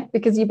policy, right?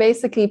 Because you're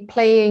basically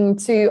playing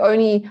to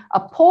only a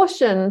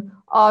portion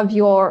of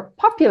your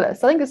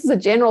populace. I think this is a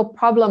general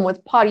problem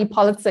with party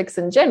politics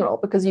in general,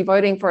 because you're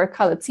voting for a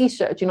colored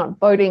t-shirt. You're not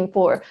voting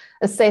for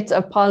a set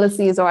of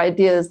policies or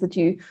ideas that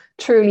you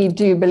truly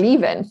do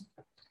believe in.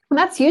 And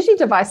that's hugely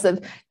divisive.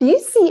 Do you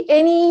see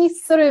any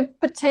sort of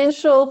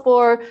potential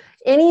for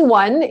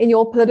anyone in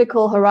your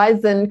political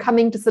horizon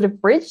coming to sort of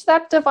bridge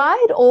that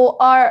divide?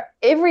 Or are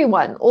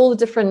everyone, all the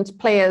different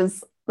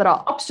players that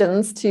are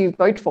options to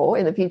vote for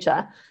in the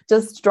future,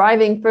 just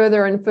driving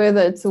further and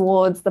further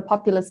towards the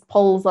populist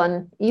polls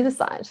on either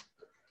side?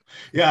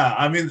 Yeah,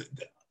 I mean,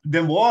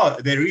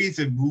 there is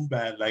a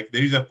movement, like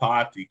there is a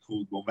party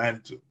called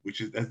Momentum, which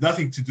has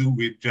nothing to do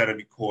with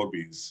Jeremy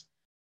Corbyn's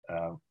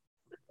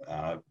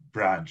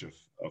branch of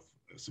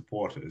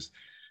supporters.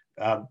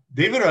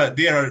 They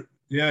are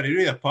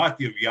really a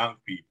party of young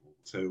people.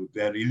 So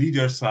their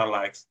leaders are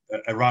like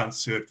around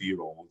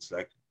 30-year-olds,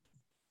 like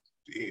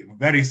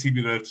very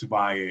similar to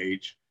my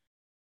age.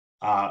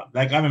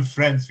 Like, I'm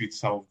friends with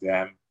some of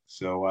them,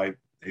 so I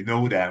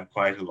know them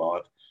quite a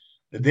lot.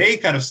 They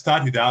kind of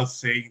started out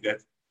saying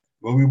that,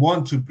 well, we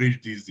want to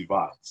bridge these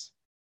divides,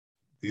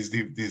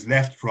 these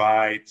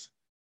left-right,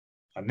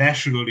 a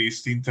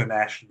nationalist,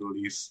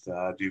 internationalist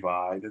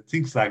divide, and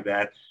things like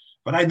that.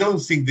 But I don't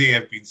think they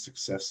have been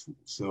successful.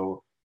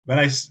 So when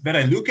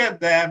I look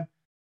at them,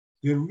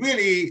 they're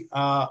really,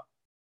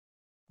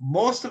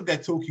 most of their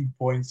talking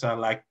points are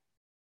like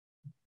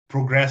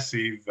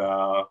progressive,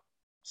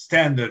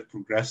 standard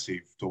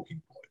progressive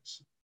talking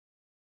points.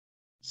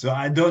 So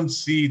I don't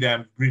see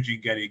them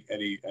bridging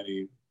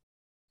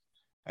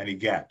any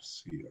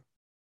gaps here.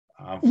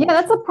 Yeah,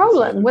 that's a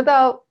problem with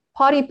our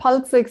party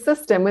politics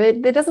system.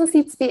 There doesn't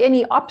seem to be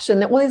any option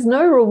that, well, there's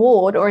no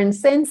reward or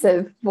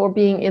incentive for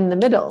being in the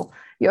middle.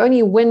 You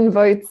only win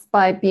votes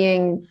by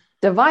being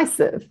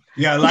divisive.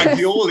 Yeah, like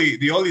the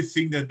only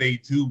thing that they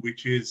do,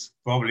 which is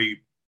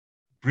probably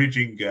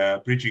bridging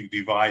the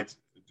divides,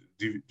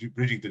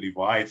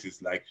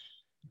 is like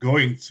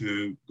going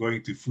to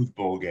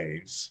football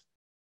games,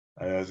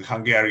 the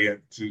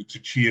Hungarian to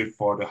cheer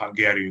for the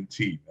Hungarian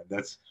team, and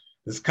that's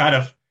kind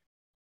of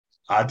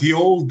the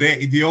old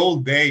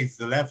days.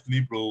 The left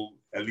liberal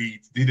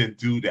elite didn't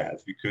do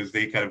that because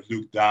they kind of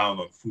looked down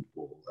on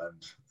football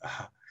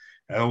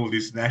and all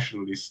these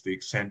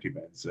nationalistic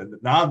sentiments. And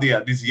now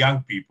these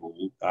young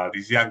people,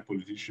 these young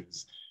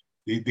politicians,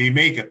 they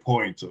make a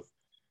point of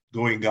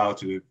going out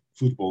to the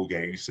football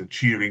games and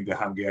cheering the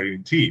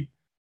Hungarian team,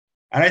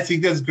 and I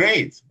think that's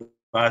great.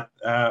 But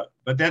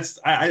that's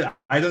I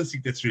don't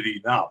think that's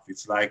really enough.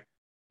 It's like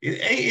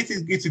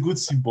it's a good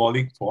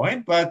symbolic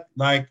point, but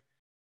like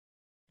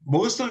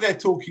most of their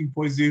talking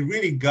points, they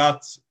really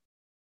got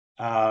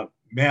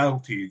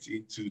melted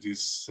into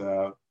this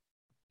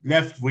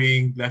left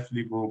wing, left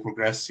liberal,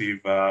 progressive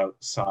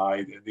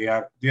side, and they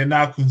are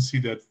now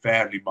considered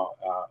fairly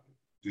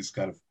this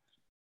kind of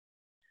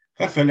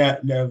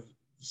a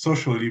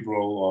social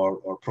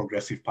liberal or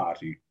progressive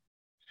party.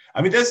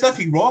 I mean, there's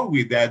nothing wrong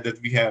with that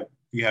we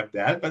have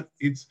that, but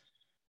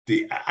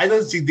I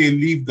don't think they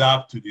lived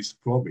up to this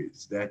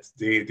promise that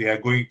they are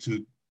going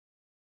to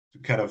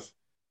kind of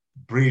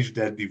bridge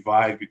that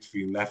divide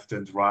between left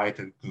and right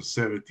and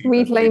conservative and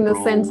Reclaim the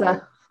liberal.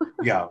 center.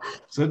 Yeah.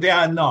 So they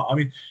are not. I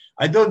mean,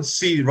 I don't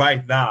see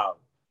right now.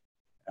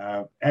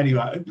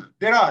 Anyway,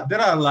 there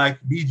are like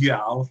media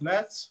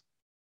outlets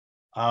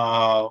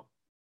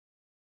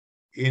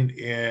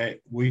in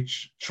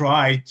which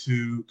try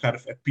to kind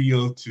of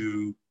appeal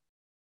to,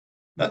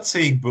 not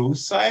saying both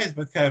sides,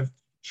 but kind of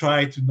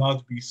try to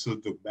not be so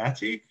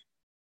dogmatic.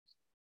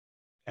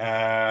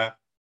 There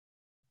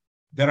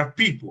are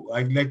people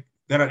like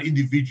there are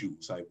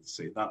individuals, I would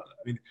say. Not,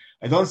 I mean,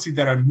 I don't see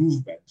there are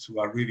movements who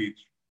are really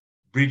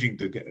bridging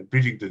the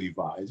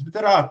divides, but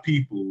there are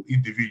people,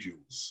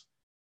 individuals,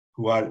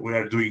 who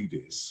are doing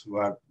this, who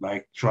are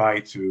like try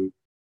to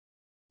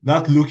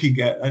not looking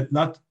at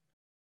not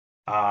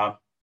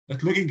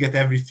looking at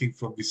everything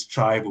from this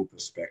tribal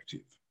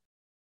perspective.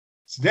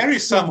 So there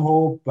is some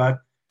hope,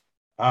 but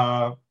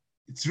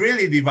it's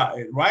really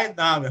divided right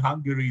now.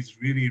 Hungary is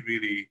really,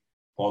 really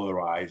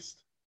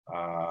polarized.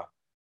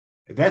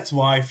 That's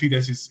why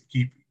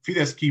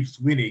Fidesz keeps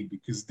winning,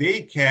 because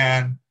they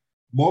can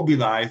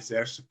mobilize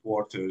their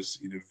supporters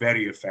in a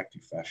very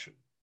effective fashion.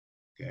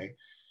 Okay,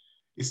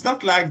 it's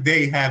not like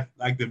they have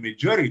like the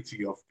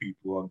majority of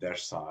people on their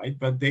side,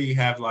 but they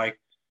have like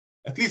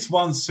at least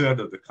 1/3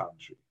 of the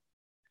country.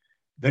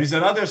 There is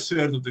another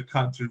third of the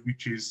country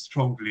which is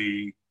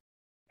strongly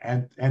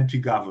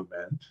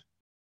anti-government.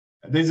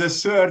 And there's a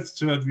third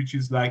which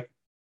is like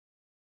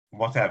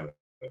whatever,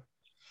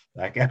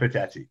 like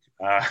apathetic.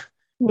 And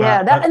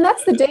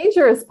that's the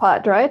dangerous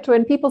part, right?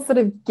 When people sort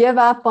of give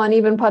up on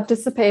even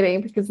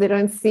participating because they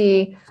don't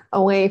see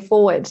a way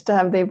forward to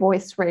have their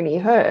voice really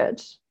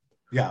heard.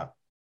 Yeah.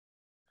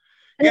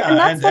 And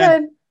that's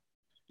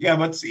yeah,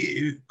 but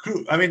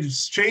I mean,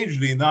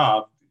 strangely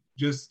enough,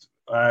 just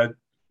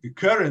the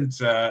current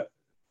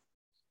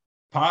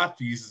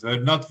parties are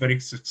not very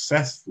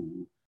successful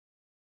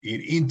in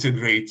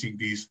integrating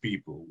these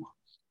people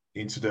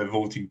into the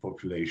voting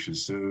population.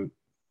 So,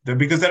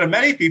 because there are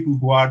many people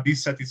who are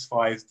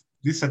dissatisfied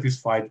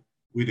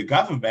with the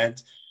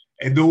government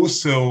and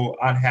also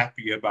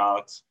unhappy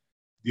about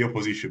the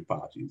opposition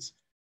parties.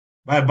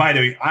 By the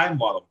way, I'm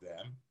one of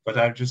them, but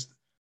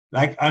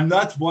I'm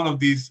not one of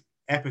these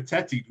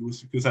apathetic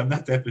groups, because I'm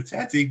not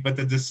apathetic, but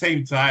at the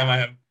same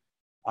time,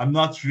 I'm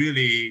not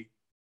really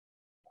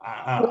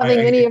loving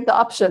any of the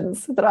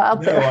options that are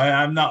out there. No,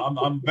 I'm not.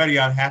 I'm very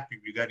unhappy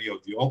with any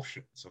of the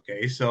options.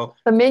 Okay, so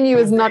the menu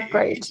is not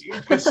great.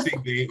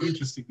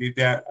 Interestingly,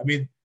 there. I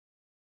mean,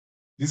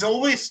 there's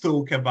always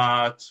talk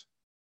about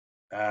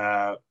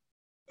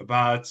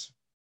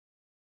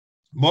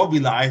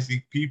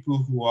mobilizing people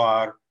who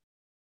are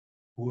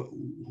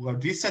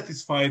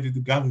dissatisfied with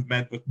the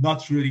government, but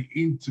not really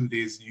into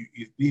these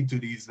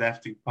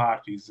left-wing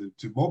parties,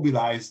 to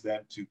mobilize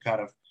them to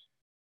kind of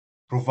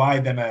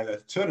provide them an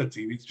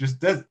alternative. It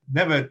just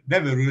never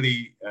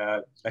really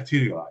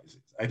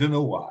materializes. I don't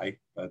know why,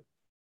 but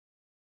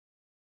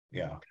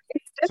yeah.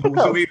 It's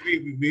difficult. So we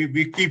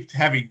keep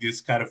having this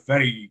kind of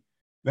very,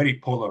 very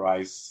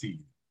polarized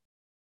scene.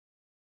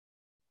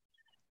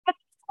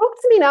 Talk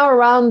to me now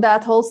around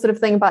that whole sort of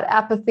thing about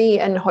apathy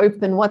and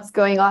hope and what's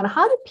going on.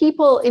 How do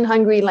people in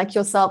Hungary like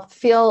yourself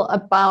feel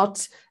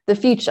about the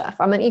future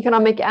from an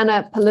economic and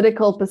a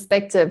political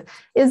perspective?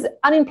 Is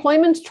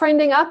unemployment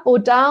trending up or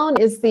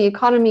down? Is the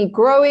economy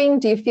growing?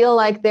 Do you feel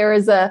like there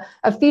is a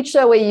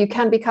future where you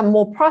can become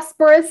more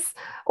prosperous?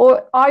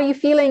 Or are you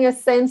feeling a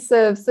sense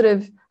of sort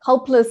of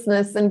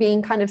helplessness and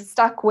being kind of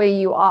stuck where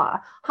you are?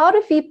 How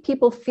do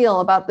people feel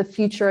about the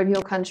future of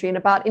your country and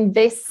about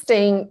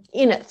investing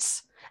in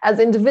it as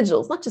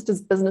individuals, not just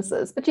as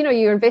businesses, but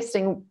you're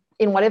investing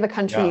in whatever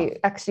country you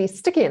actually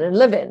stick in and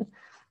live in?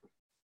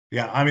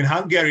 Yeah, I mean,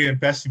 Hungarian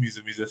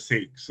pessimism is a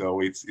thing. So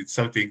it's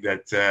something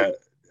that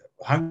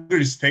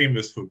Hungary is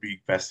famous for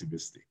being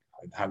pessimistic,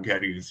 and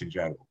Hungarians in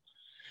general.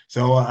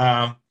 So,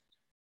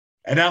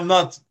 and I'm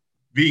not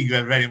being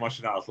very much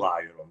an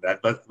outlier on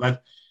that,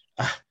 but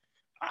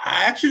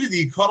actually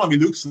the economy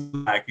looks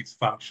like it's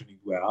functioning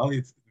well.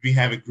 We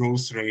have a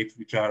growth rate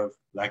which are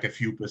like a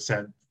few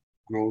percent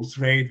growth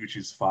rate, which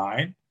is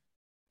fine.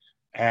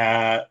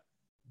 But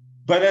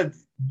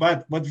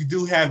we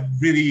do have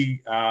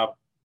really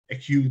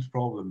acute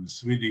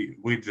problems really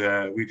with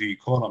the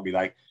economy,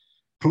 like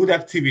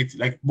productivity.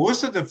 Like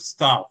most of the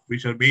stuff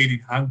which are made in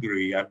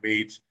Hungary are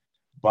made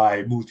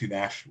by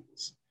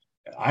multinationals.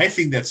 I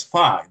think that's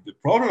fine. The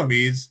problem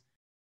is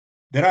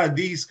there are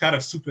these kind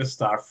of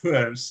superstar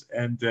firms,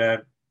 and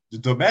the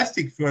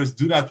domestic firms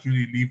do not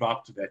really live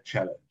up to that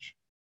challenge.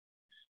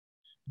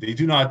 They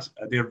do not.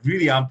 They're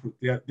really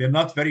they're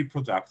not very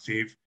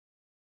productive.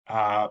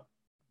 Kind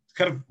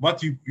of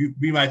what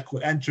we might call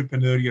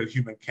entrepreneurial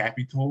human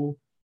capital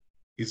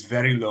is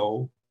very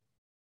low.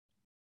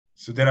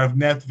 So there are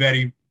not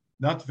very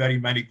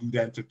many good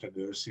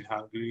entrepreneurs in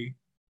Hungary.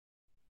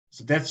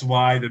 So that's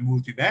why the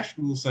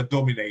multinationals are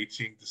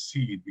dominating the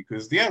scene,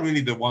 because they are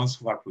really the ones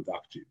who are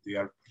productive. They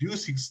are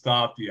producing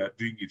stuff. They are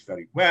doing it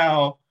very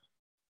well,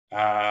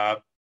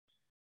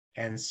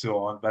 and so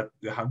on. But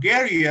the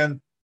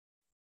Hungarian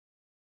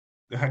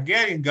the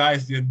Hungarian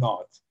guys, they're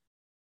not.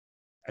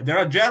 And there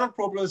are general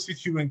problems with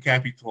human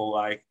capital,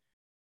 like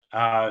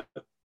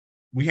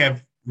we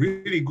have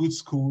really good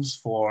schools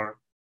for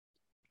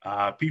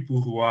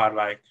people who are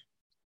like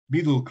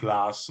middle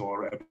class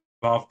or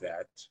above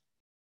that.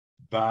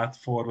 But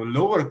for the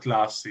lower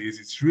classes,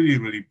 it's really,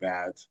 really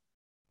bad.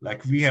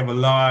 Like we have a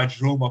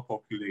large Roma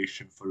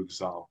population, for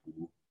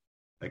example,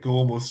 like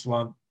almost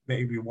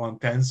maybe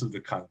 1/10 of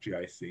the country,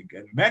 I think.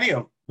 And many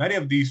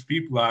of these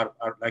people are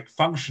like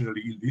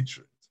functionally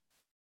illiterate.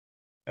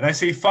 And I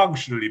say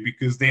functionally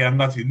because they are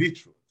not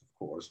illiterate, of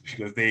course,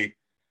 because they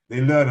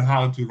learn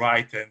how to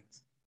write and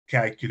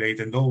calculate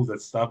and all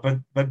that stuff,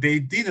 but they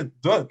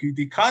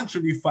can't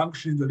really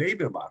function in the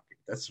labor market.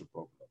 That's the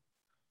problem.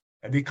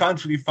 And they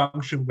can't really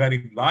function well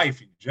in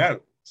life in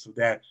general. So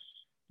their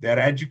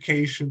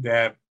education,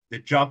 their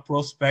job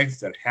prospects,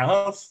 their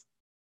health,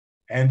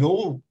 and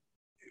all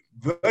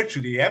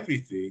virtually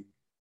everything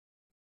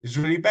is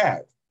really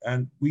bad.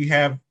 And we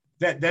have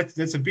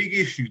that's a big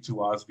issue to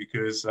us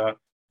because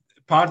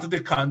part of the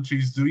country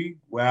is doing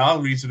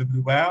well,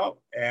 reasonably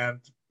well,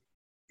 and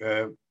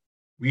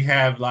we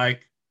have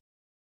like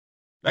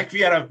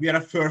we are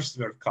a first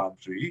world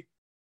country,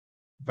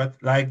 but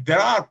like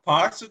there are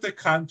parts of the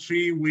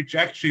country which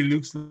actually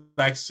looks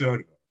like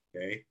third world.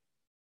 Okay,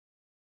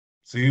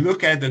 so you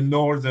look at the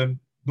northern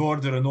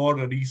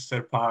and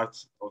eastern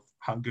parts of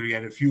Hungary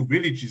and a few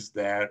villages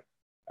there,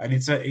 and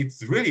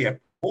it's really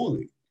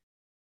appalling.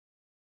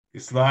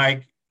 It's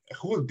like a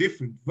whole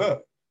different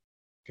world.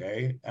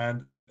 Okay, and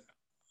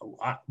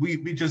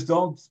we just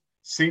don't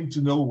seem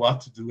to know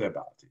what to do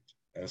about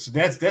it. So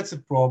that's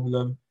a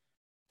problem.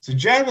 So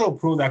general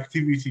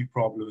productivity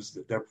problems,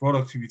 their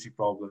productivity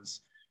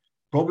problems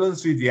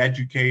with the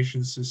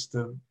education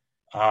system,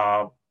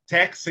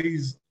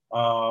 taxes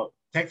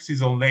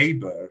on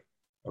labor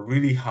are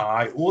really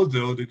high.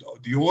 Although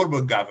the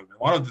Orban government,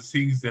 one of the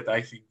things that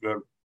I think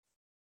were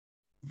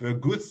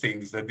good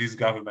things that this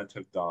government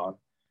have done.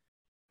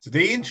 So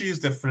they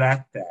introduced the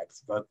flat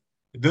tax, but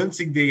I don't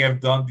think they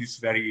have done this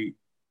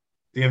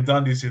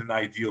in an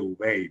ideal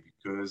way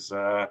because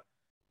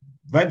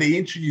when they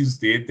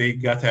introduced it, they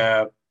got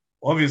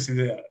obviously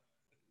the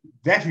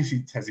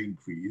deficit has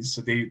increased.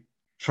 So they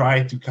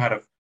try to kind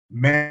of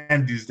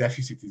mend this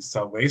deficit in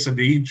some way. So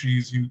they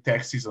introduce new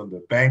taxes on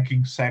the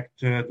banking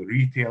sector, the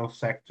retail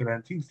sector,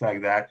 and things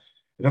like that.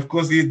 And of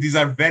course, these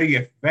are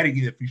very, very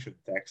inefficient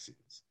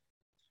taxes.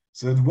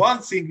 So one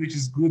thing which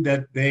is good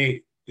that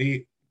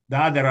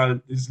now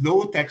there's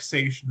low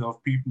taxation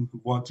of people who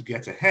want to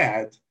get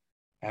ahead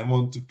and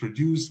want to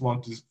produce,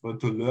 want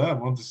to learn,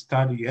 want to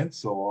study, and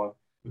so on.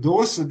 But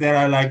also there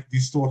are like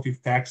distortive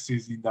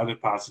taxes in other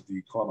parts of the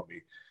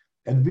economy.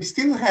 And we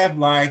still have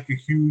like a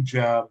huge,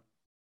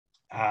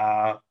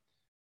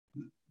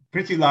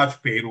 pretty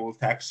large payroll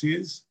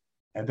taxes.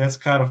 And that's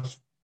kind of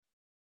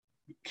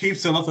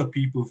keeps a lot of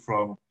people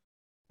from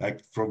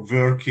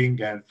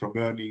working and from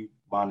earning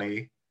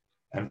money.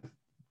 And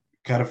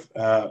kind of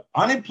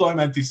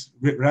unemployment is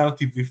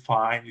relatively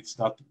fine. It's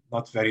not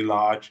very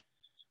large.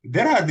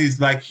 There are these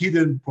like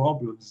hidden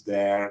problems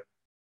there,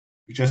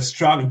 which are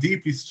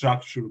deeply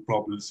structural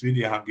problems with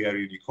the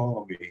Hungarian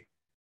economy.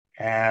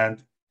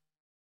 And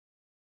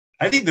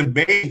I think the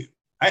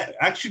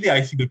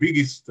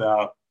biggest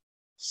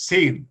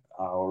sin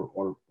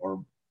or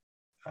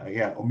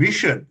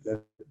omission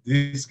that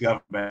this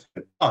government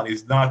has done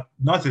is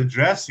not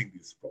addressing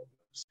these problems.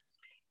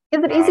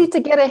 Is it easy to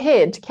get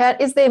ahead?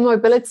 Is there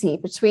mobility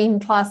between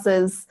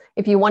classes?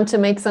 If you want to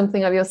make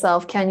something of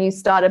yourself, can you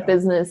start a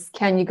business?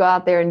 Can you go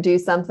out there and do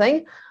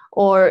something?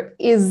 Or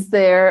is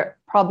there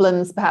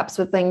problems perhaps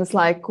with things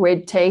like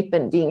red tape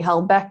and being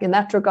held back in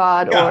that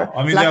regard, or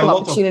lack of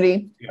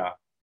opportunity?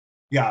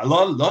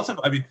 Lots of.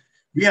 I mean,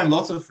 we have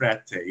lots of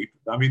red tape.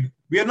 I mean,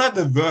 we are not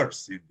the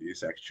worst in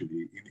this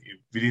actually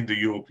within the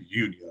European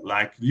Union.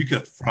 Like look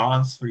at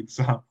France, for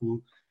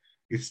example,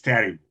 it's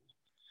terrible.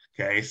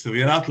 Okay, so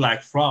we're not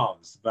like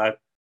France, but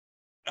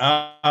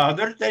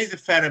there is a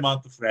fair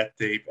amount of red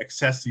tape,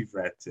 excessive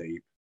red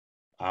tape.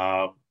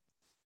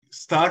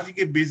 Starting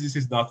a business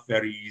is not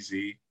very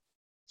easy.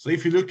 So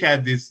if you look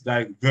at this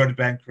like World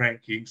Bank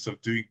rankings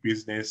of doing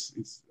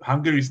business,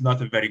 Hungary is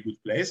not a very good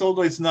place,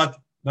 although it's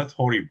not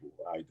horrible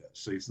either.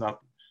 So it's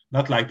not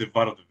like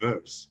one of the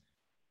worst.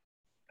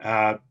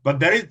 But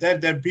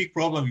there are big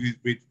problems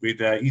with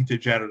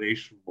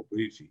intergenerational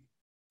mobility.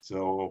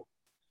 So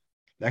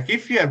like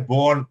if you are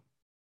born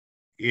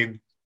in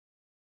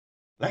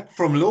like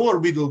from lower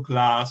middle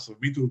class or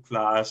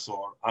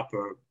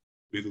upper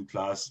middle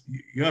class,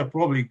 you are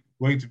probably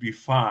going to be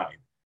fine.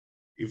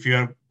 If you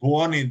are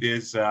born in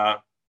these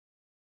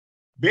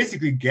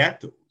basically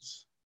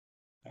ghettos,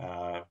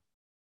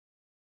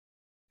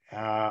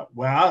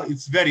 well,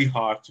 it's very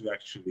hard to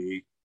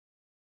actually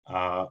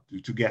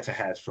to get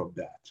ahead from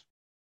that.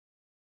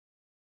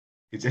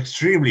 It's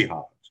extremely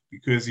hard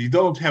because they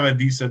don't have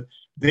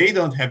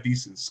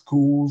decent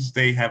schools.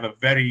 They have a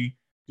very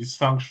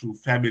dysfunctional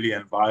family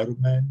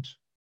environment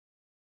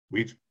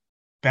with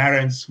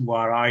parents who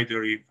are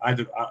either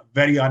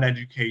very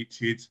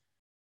uneducated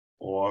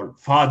or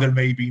father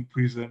may be in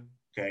prison,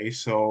 okay,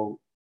 so,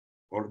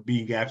 or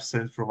being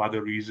absent from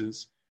other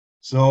reasons.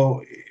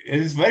 So it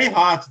is very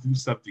hard to do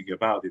something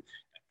about it.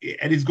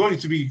 And it's going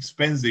to be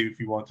expensive if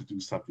you want to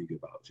do something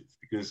about it,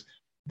 because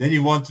then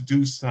you want to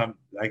do some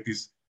like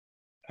this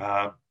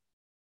uh,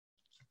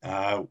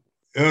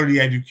 early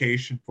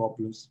education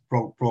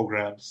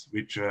programs,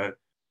 which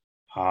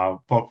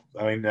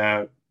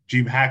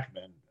Jim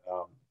Hackman,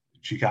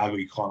 Chicago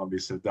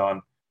economist, has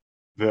done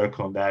work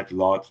on that a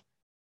lot.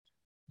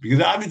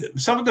 Because I mean,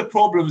 some of the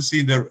problems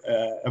in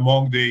the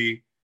among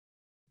the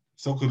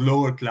so-called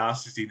lower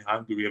classes in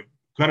Hungary are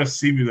kind of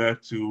similar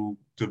to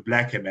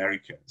Black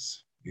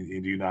Americans in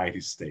the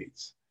United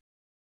States,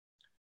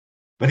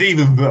 but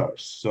even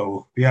worse.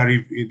 So they are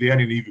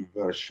in even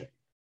worse shape,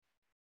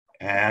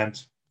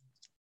 and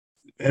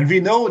we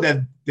know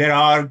that there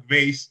are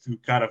ways to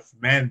kind of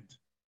mend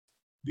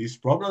these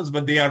problems,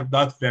 but they are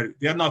not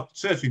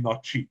certainly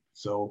not cheap.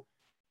 So,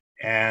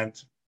 and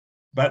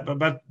but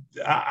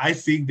I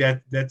think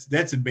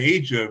that's a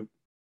major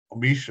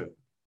omission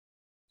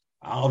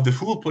of the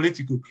full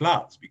political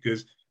class,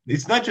 because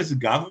it's not just the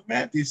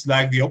government, it's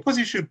like the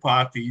opposition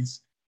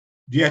parties.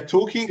 They are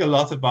talking a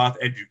lot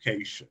about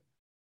education,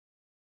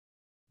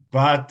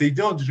 but they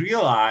don't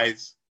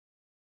realize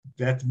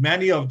that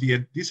many of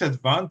the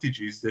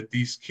disadvantages that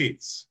these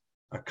kids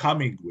are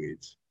coming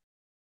with,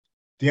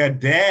 they are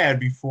there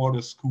before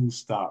the school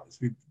starts,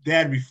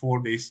 there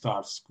before they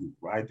start school,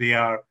 right?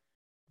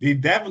 They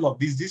develop,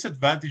 these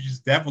disadvantages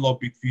develop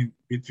between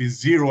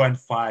 0 and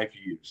 5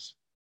 years.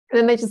 And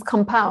then they just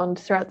compound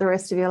throughout the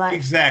rest of your life.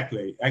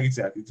 Exactly.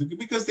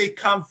 Because they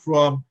come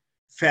from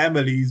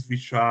families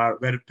where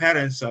the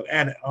parents are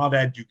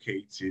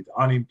uneducated,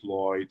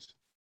 unemployed,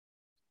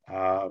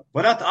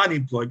 but not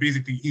unemployed,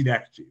 basically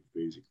inactive,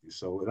 basically.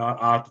 So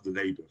not out of the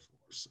labor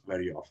force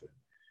very often.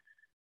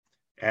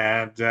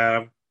 And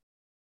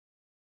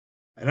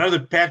another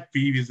pet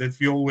peeve is that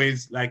we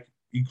always like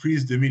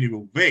increase the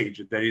minimum wage.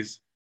 And there is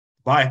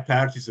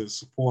bipartisan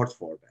support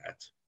for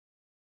that.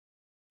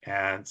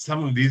 And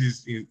some of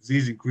these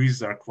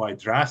increases are quite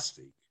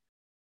drastic.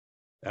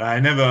 And I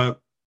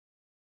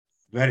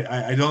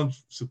don't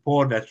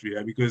support that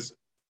really, because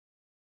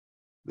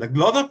like a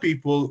lot of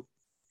people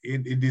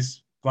in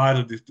this part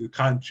of the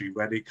country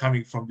where they're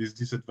coming from these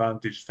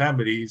disadvantaged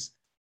families,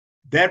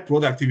 their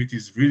productivity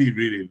is really,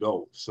 really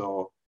low.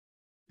 So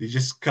they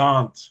just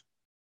can't,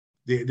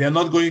 they're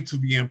not going to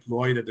be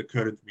employed at the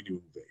current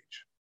minimum wage.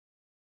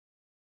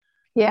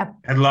 Yeah.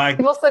 And like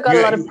you've also got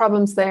a lot of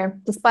problems there.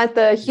 Despite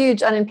the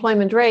huge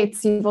unemployment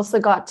rates, you've also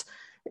got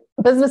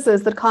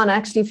businesses that can't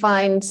actually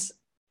find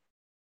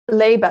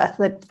labor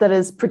that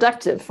is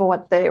productive for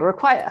what they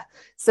require.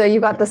 So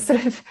you've got this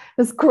sort of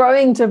this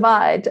growing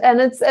divide, and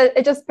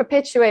it just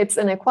perpetuates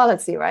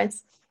inequality, right?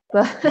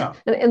 And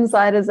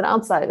insiders and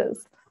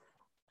outsiders.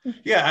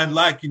 Yeah, and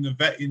like in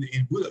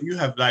you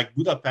have like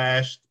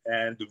Budapest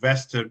and the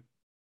western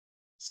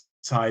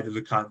side of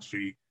the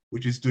country,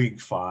 which is doing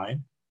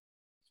fine.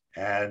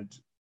 And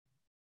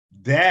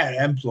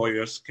their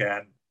employers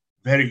can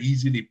very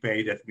easily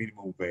pay that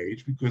minimum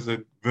wage because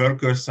the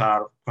workers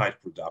are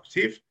quite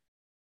productive.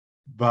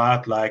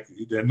 But like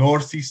the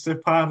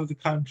northeastern part of the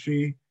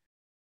country,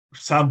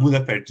 some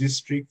Budapest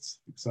districts,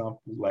 for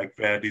example, like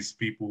where these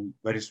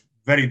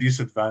very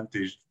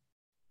disadvantaged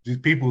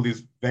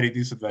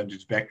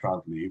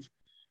background live,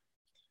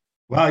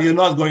 well, you're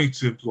not going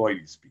to employ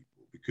these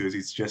people because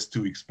it's just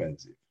too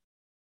expensive.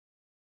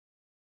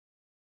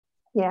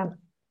 Yeah.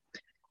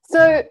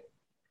 So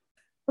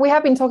we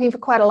have been talking for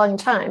quite a long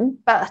time,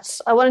 but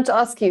I wanted to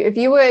ask you, if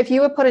you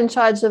were put in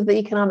charge of the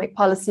economic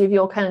policy of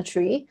your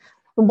country,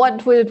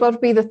 what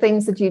would be the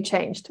things that you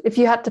changed? If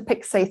you had to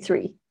pick, say,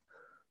 three.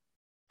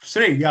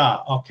 Three, yeah,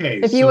 okay.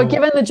 If you were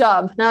given the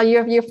job, now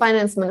you're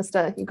finance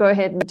minister, you go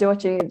ahead and do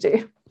what you need to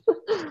do.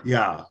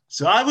 Yeah,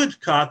 so I'd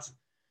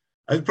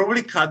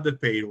probably cut the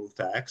payroll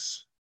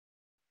tax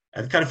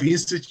and kind of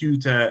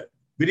institute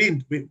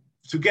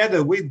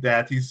together with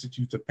that,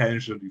 institute a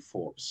pension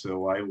reform.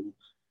 So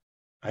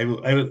I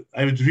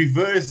would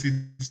reverse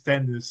this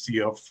tendency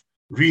of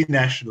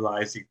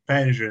renationalizing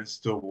pensions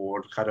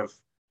toward kind of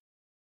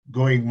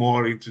going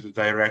more into the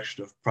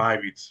direction of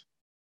private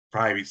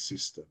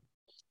system.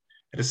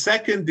 And the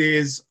second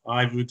is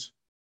I would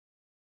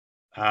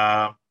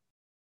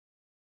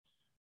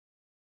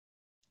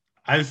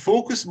I'll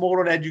focus more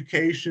on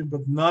education,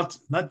 but not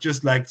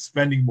just like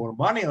spending more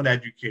money on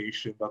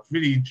education, but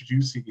really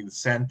introducing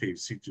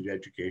incentives into the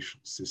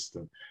education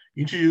system,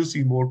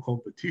 introducing more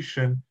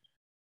competition,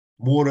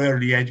 more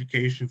early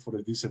education for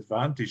the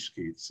disadvantaged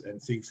kids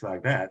and things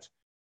like that.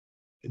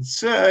 And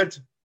third,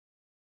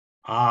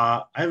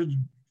 I would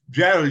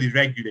generally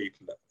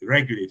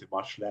regulate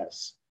much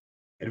less.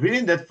 And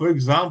within that, for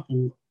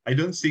example, I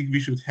don't think we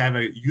should have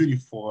a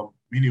uniform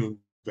minimum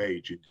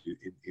wage in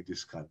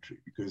this country,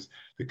 because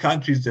the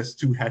country is just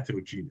too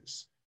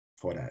heterogeneous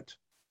for that.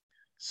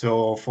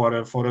 So for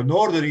the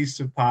northern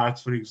eastern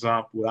parts, for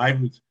example, I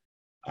would,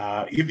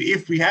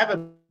 if we have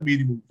a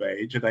minimum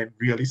wage, and I'm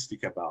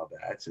realistic about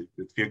that, so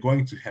if we're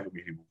going to have a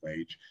minimum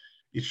wage,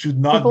 It should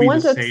not People be the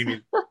want it.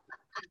 same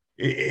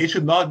it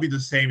should not be the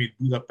same in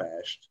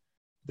Budapest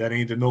than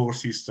in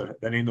northeastern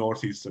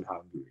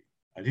Hungary.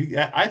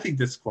 I think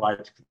that's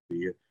quite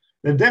clear.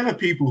 And there were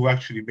people who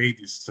actually made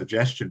this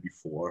suggestion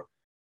before,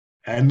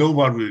 and no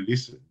one really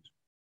listened.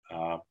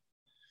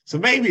 So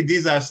maybe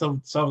these are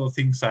some of the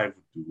things I would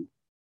do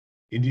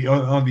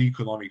on the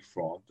economic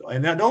front.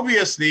 And then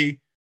obviously,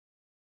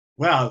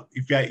 well,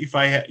 if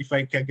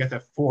I can get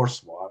a fourth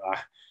one,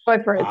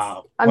 Go for it.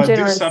 I'm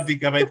generous. Do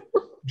something about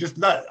just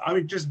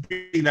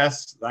be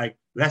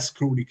less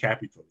crony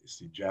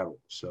capitalist in general.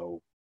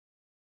 So,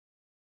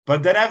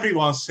 but then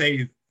everyone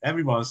says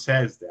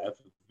that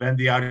when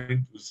they are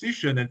in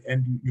position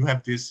and you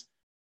have this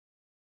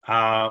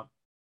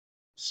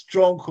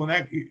strong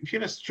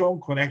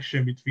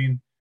connection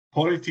between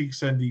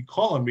politics and the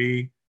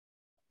economy,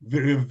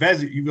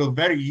 you will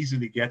very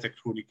easily get a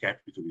crony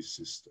capitalist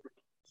system.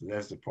 So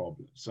that's the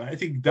problem. So I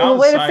think the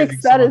way to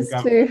fix that is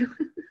to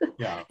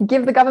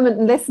give the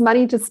government less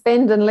money to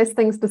spend and less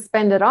things to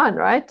spend it on,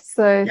 right?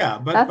 So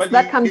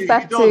that comes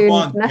back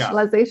to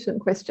nationalization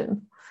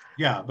question.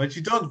 Yeah, but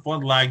you don't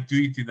want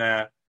do it in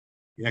a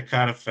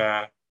kind of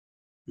a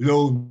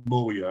lone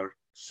mower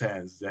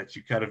sense that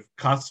you kind of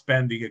cut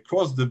spending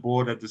across the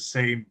board at the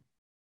same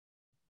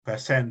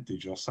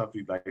percentage or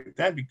something like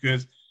that,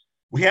 because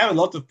we have a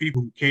lot of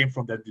people who came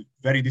from that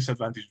very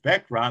disadvantaged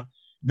background.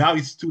 Now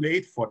it's too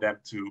late for them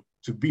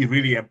to be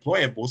really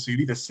employable, so you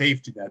need a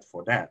safety net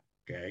for them,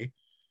 okay?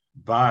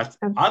 But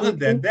other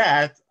than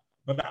that,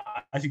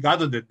 I think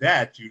other than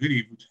that, you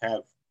really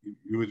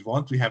would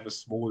want to have a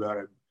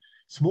smaller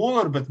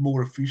but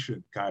more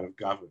efficient kind of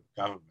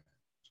government.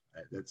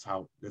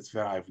 That's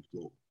where I would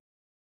go.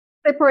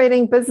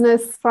 Separating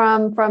business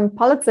from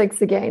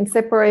politics again,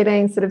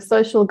 separating sort of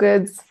social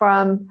goods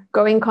from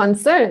going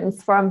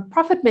concerns, from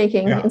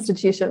profit-making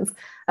institutions.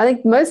 I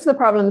think most of the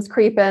problems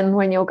creep in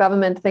when your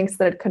government thinks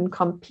that it can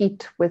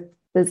compete with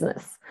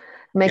business,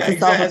 make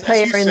yourself a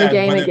player in the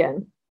game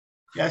again.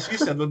 Yes, you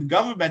said, but the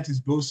government is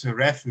both a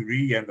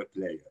referee and a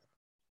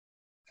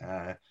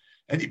player.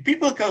 And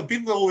people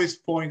always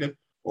point at,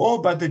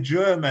 but the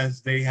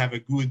Germans, they have a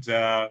good...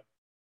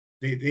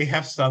 They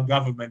have some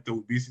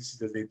governmental businesses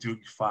that they're doing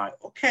fine.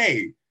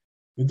 Okay,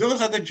 but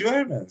those are the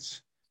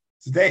Germans.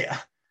 So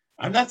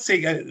I'm not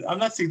saying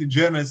the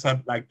Germans are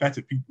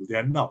better people. They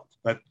are not.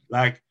 But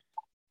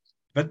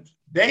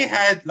they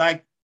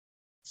had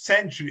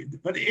centuries.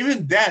 But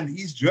even then,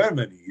 East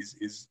Germany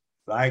is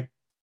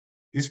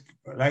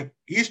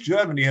East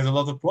Germany has a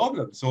lot of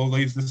problems. Although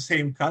it's the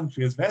same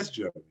country as West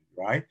Germany,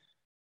 right?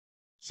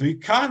 So you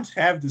can't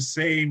have the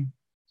same.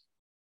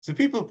 So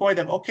people point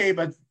out, okay,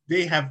 but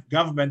they have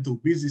governmental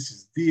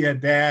businesses there,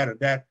 there, and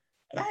there.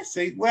 And I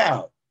say,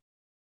 well,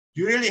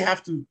 you really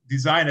have to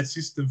design a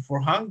system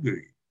for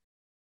Hungary.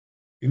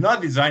 You're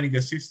not designing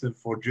a system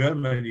for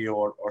Germany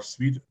or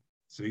Sweden.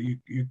 So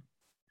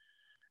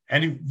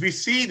and we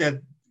see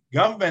that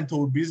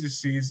governmental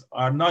businesses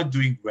are not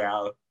doing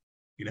well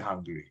in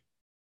Hungary.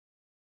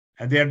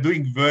 And they are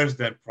doing worse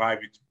than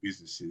private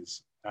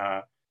businesses.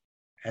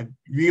 And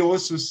we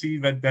also see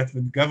that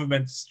when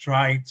government is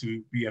trying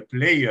to be a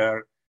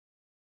player,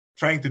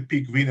 trying to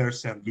pick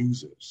winners and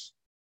losers,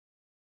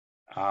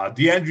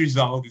 the end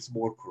result is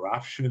more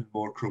corruption,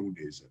 more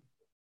cronyism.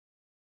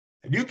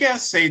 And you can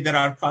say there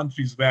are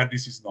countries where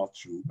this is not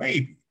true,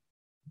 maybe.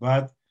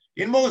 But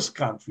in most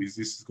countries,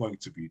 this is going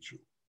to be true.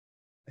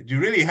 And you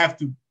really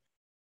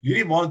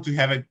want to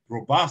have a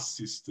robust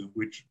system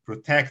which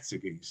protects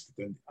against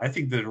it. And I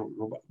think that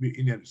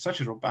in such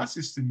a robust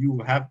system, you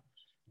will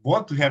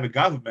want to have a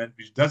government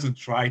which doesn't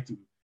try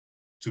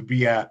to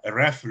be a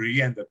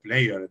referee and a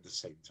player at the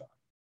same time.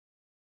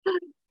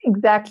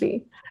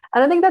 Exactly.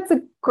 And I think that's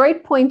a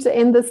great point to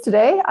end this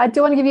today. I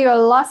do want to give you a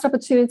last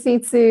opportunity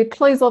to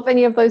close off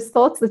any of those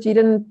thoughts that you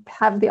didn't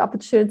have the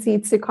opportunity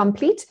to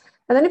complete.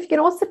 And then if you can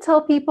also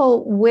tell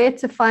people where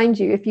to find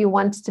you if you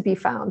want to be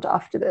found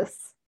after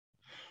this.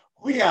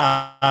 Oh,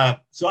 yeah.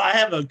 So I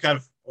have a kind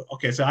of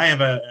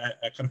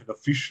an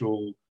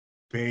official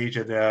page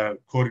at the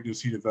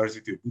Corvinus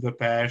University of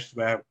Budapest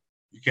where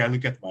you can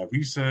look at my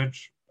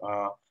research.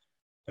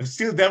 I'm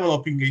still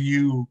developing a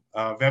new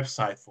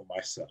website for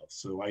myself,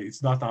 so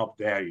it's not up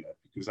there yet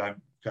because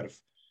I'm kind of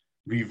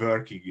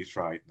reworking it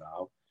right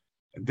now.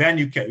 And then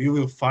you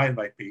will find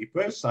my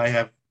papers.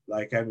 I'm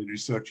a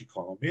research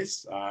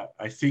economist.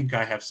 I think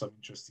I have some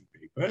interesting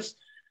papers,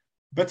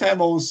 but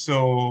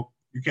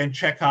you can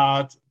check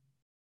out,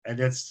 and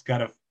that's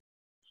kind of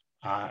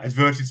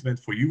advertisement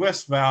for you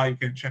as well. You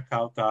can check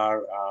out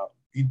our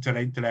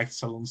Intellect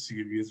Salon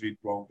series with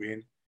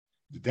Bronwyn,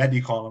 the Dead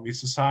Economy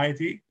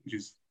Society, which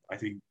is, I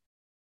think,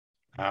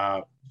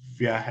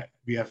 we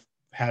have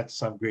had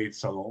some great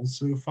salons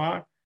so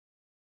far.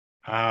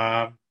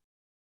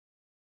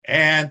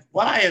 And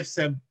I have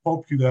some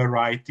popular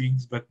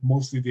writings, but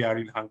mostly they are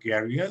in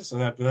Hungarian. So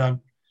I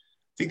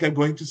think I'm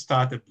going to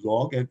start a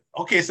blog. And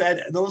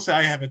also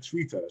I have a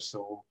Twitter,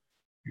 so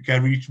you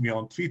can reach me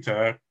on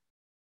Twitter.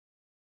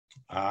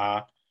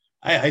 I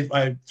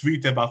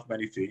tweet about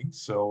many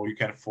things, so you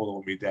can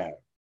follow me there.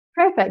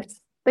 Perfect.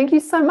 Thank you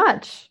so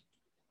much.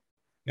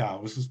 Yeah,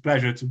 it was a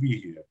pleasure to be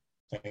here.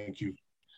 Thank you.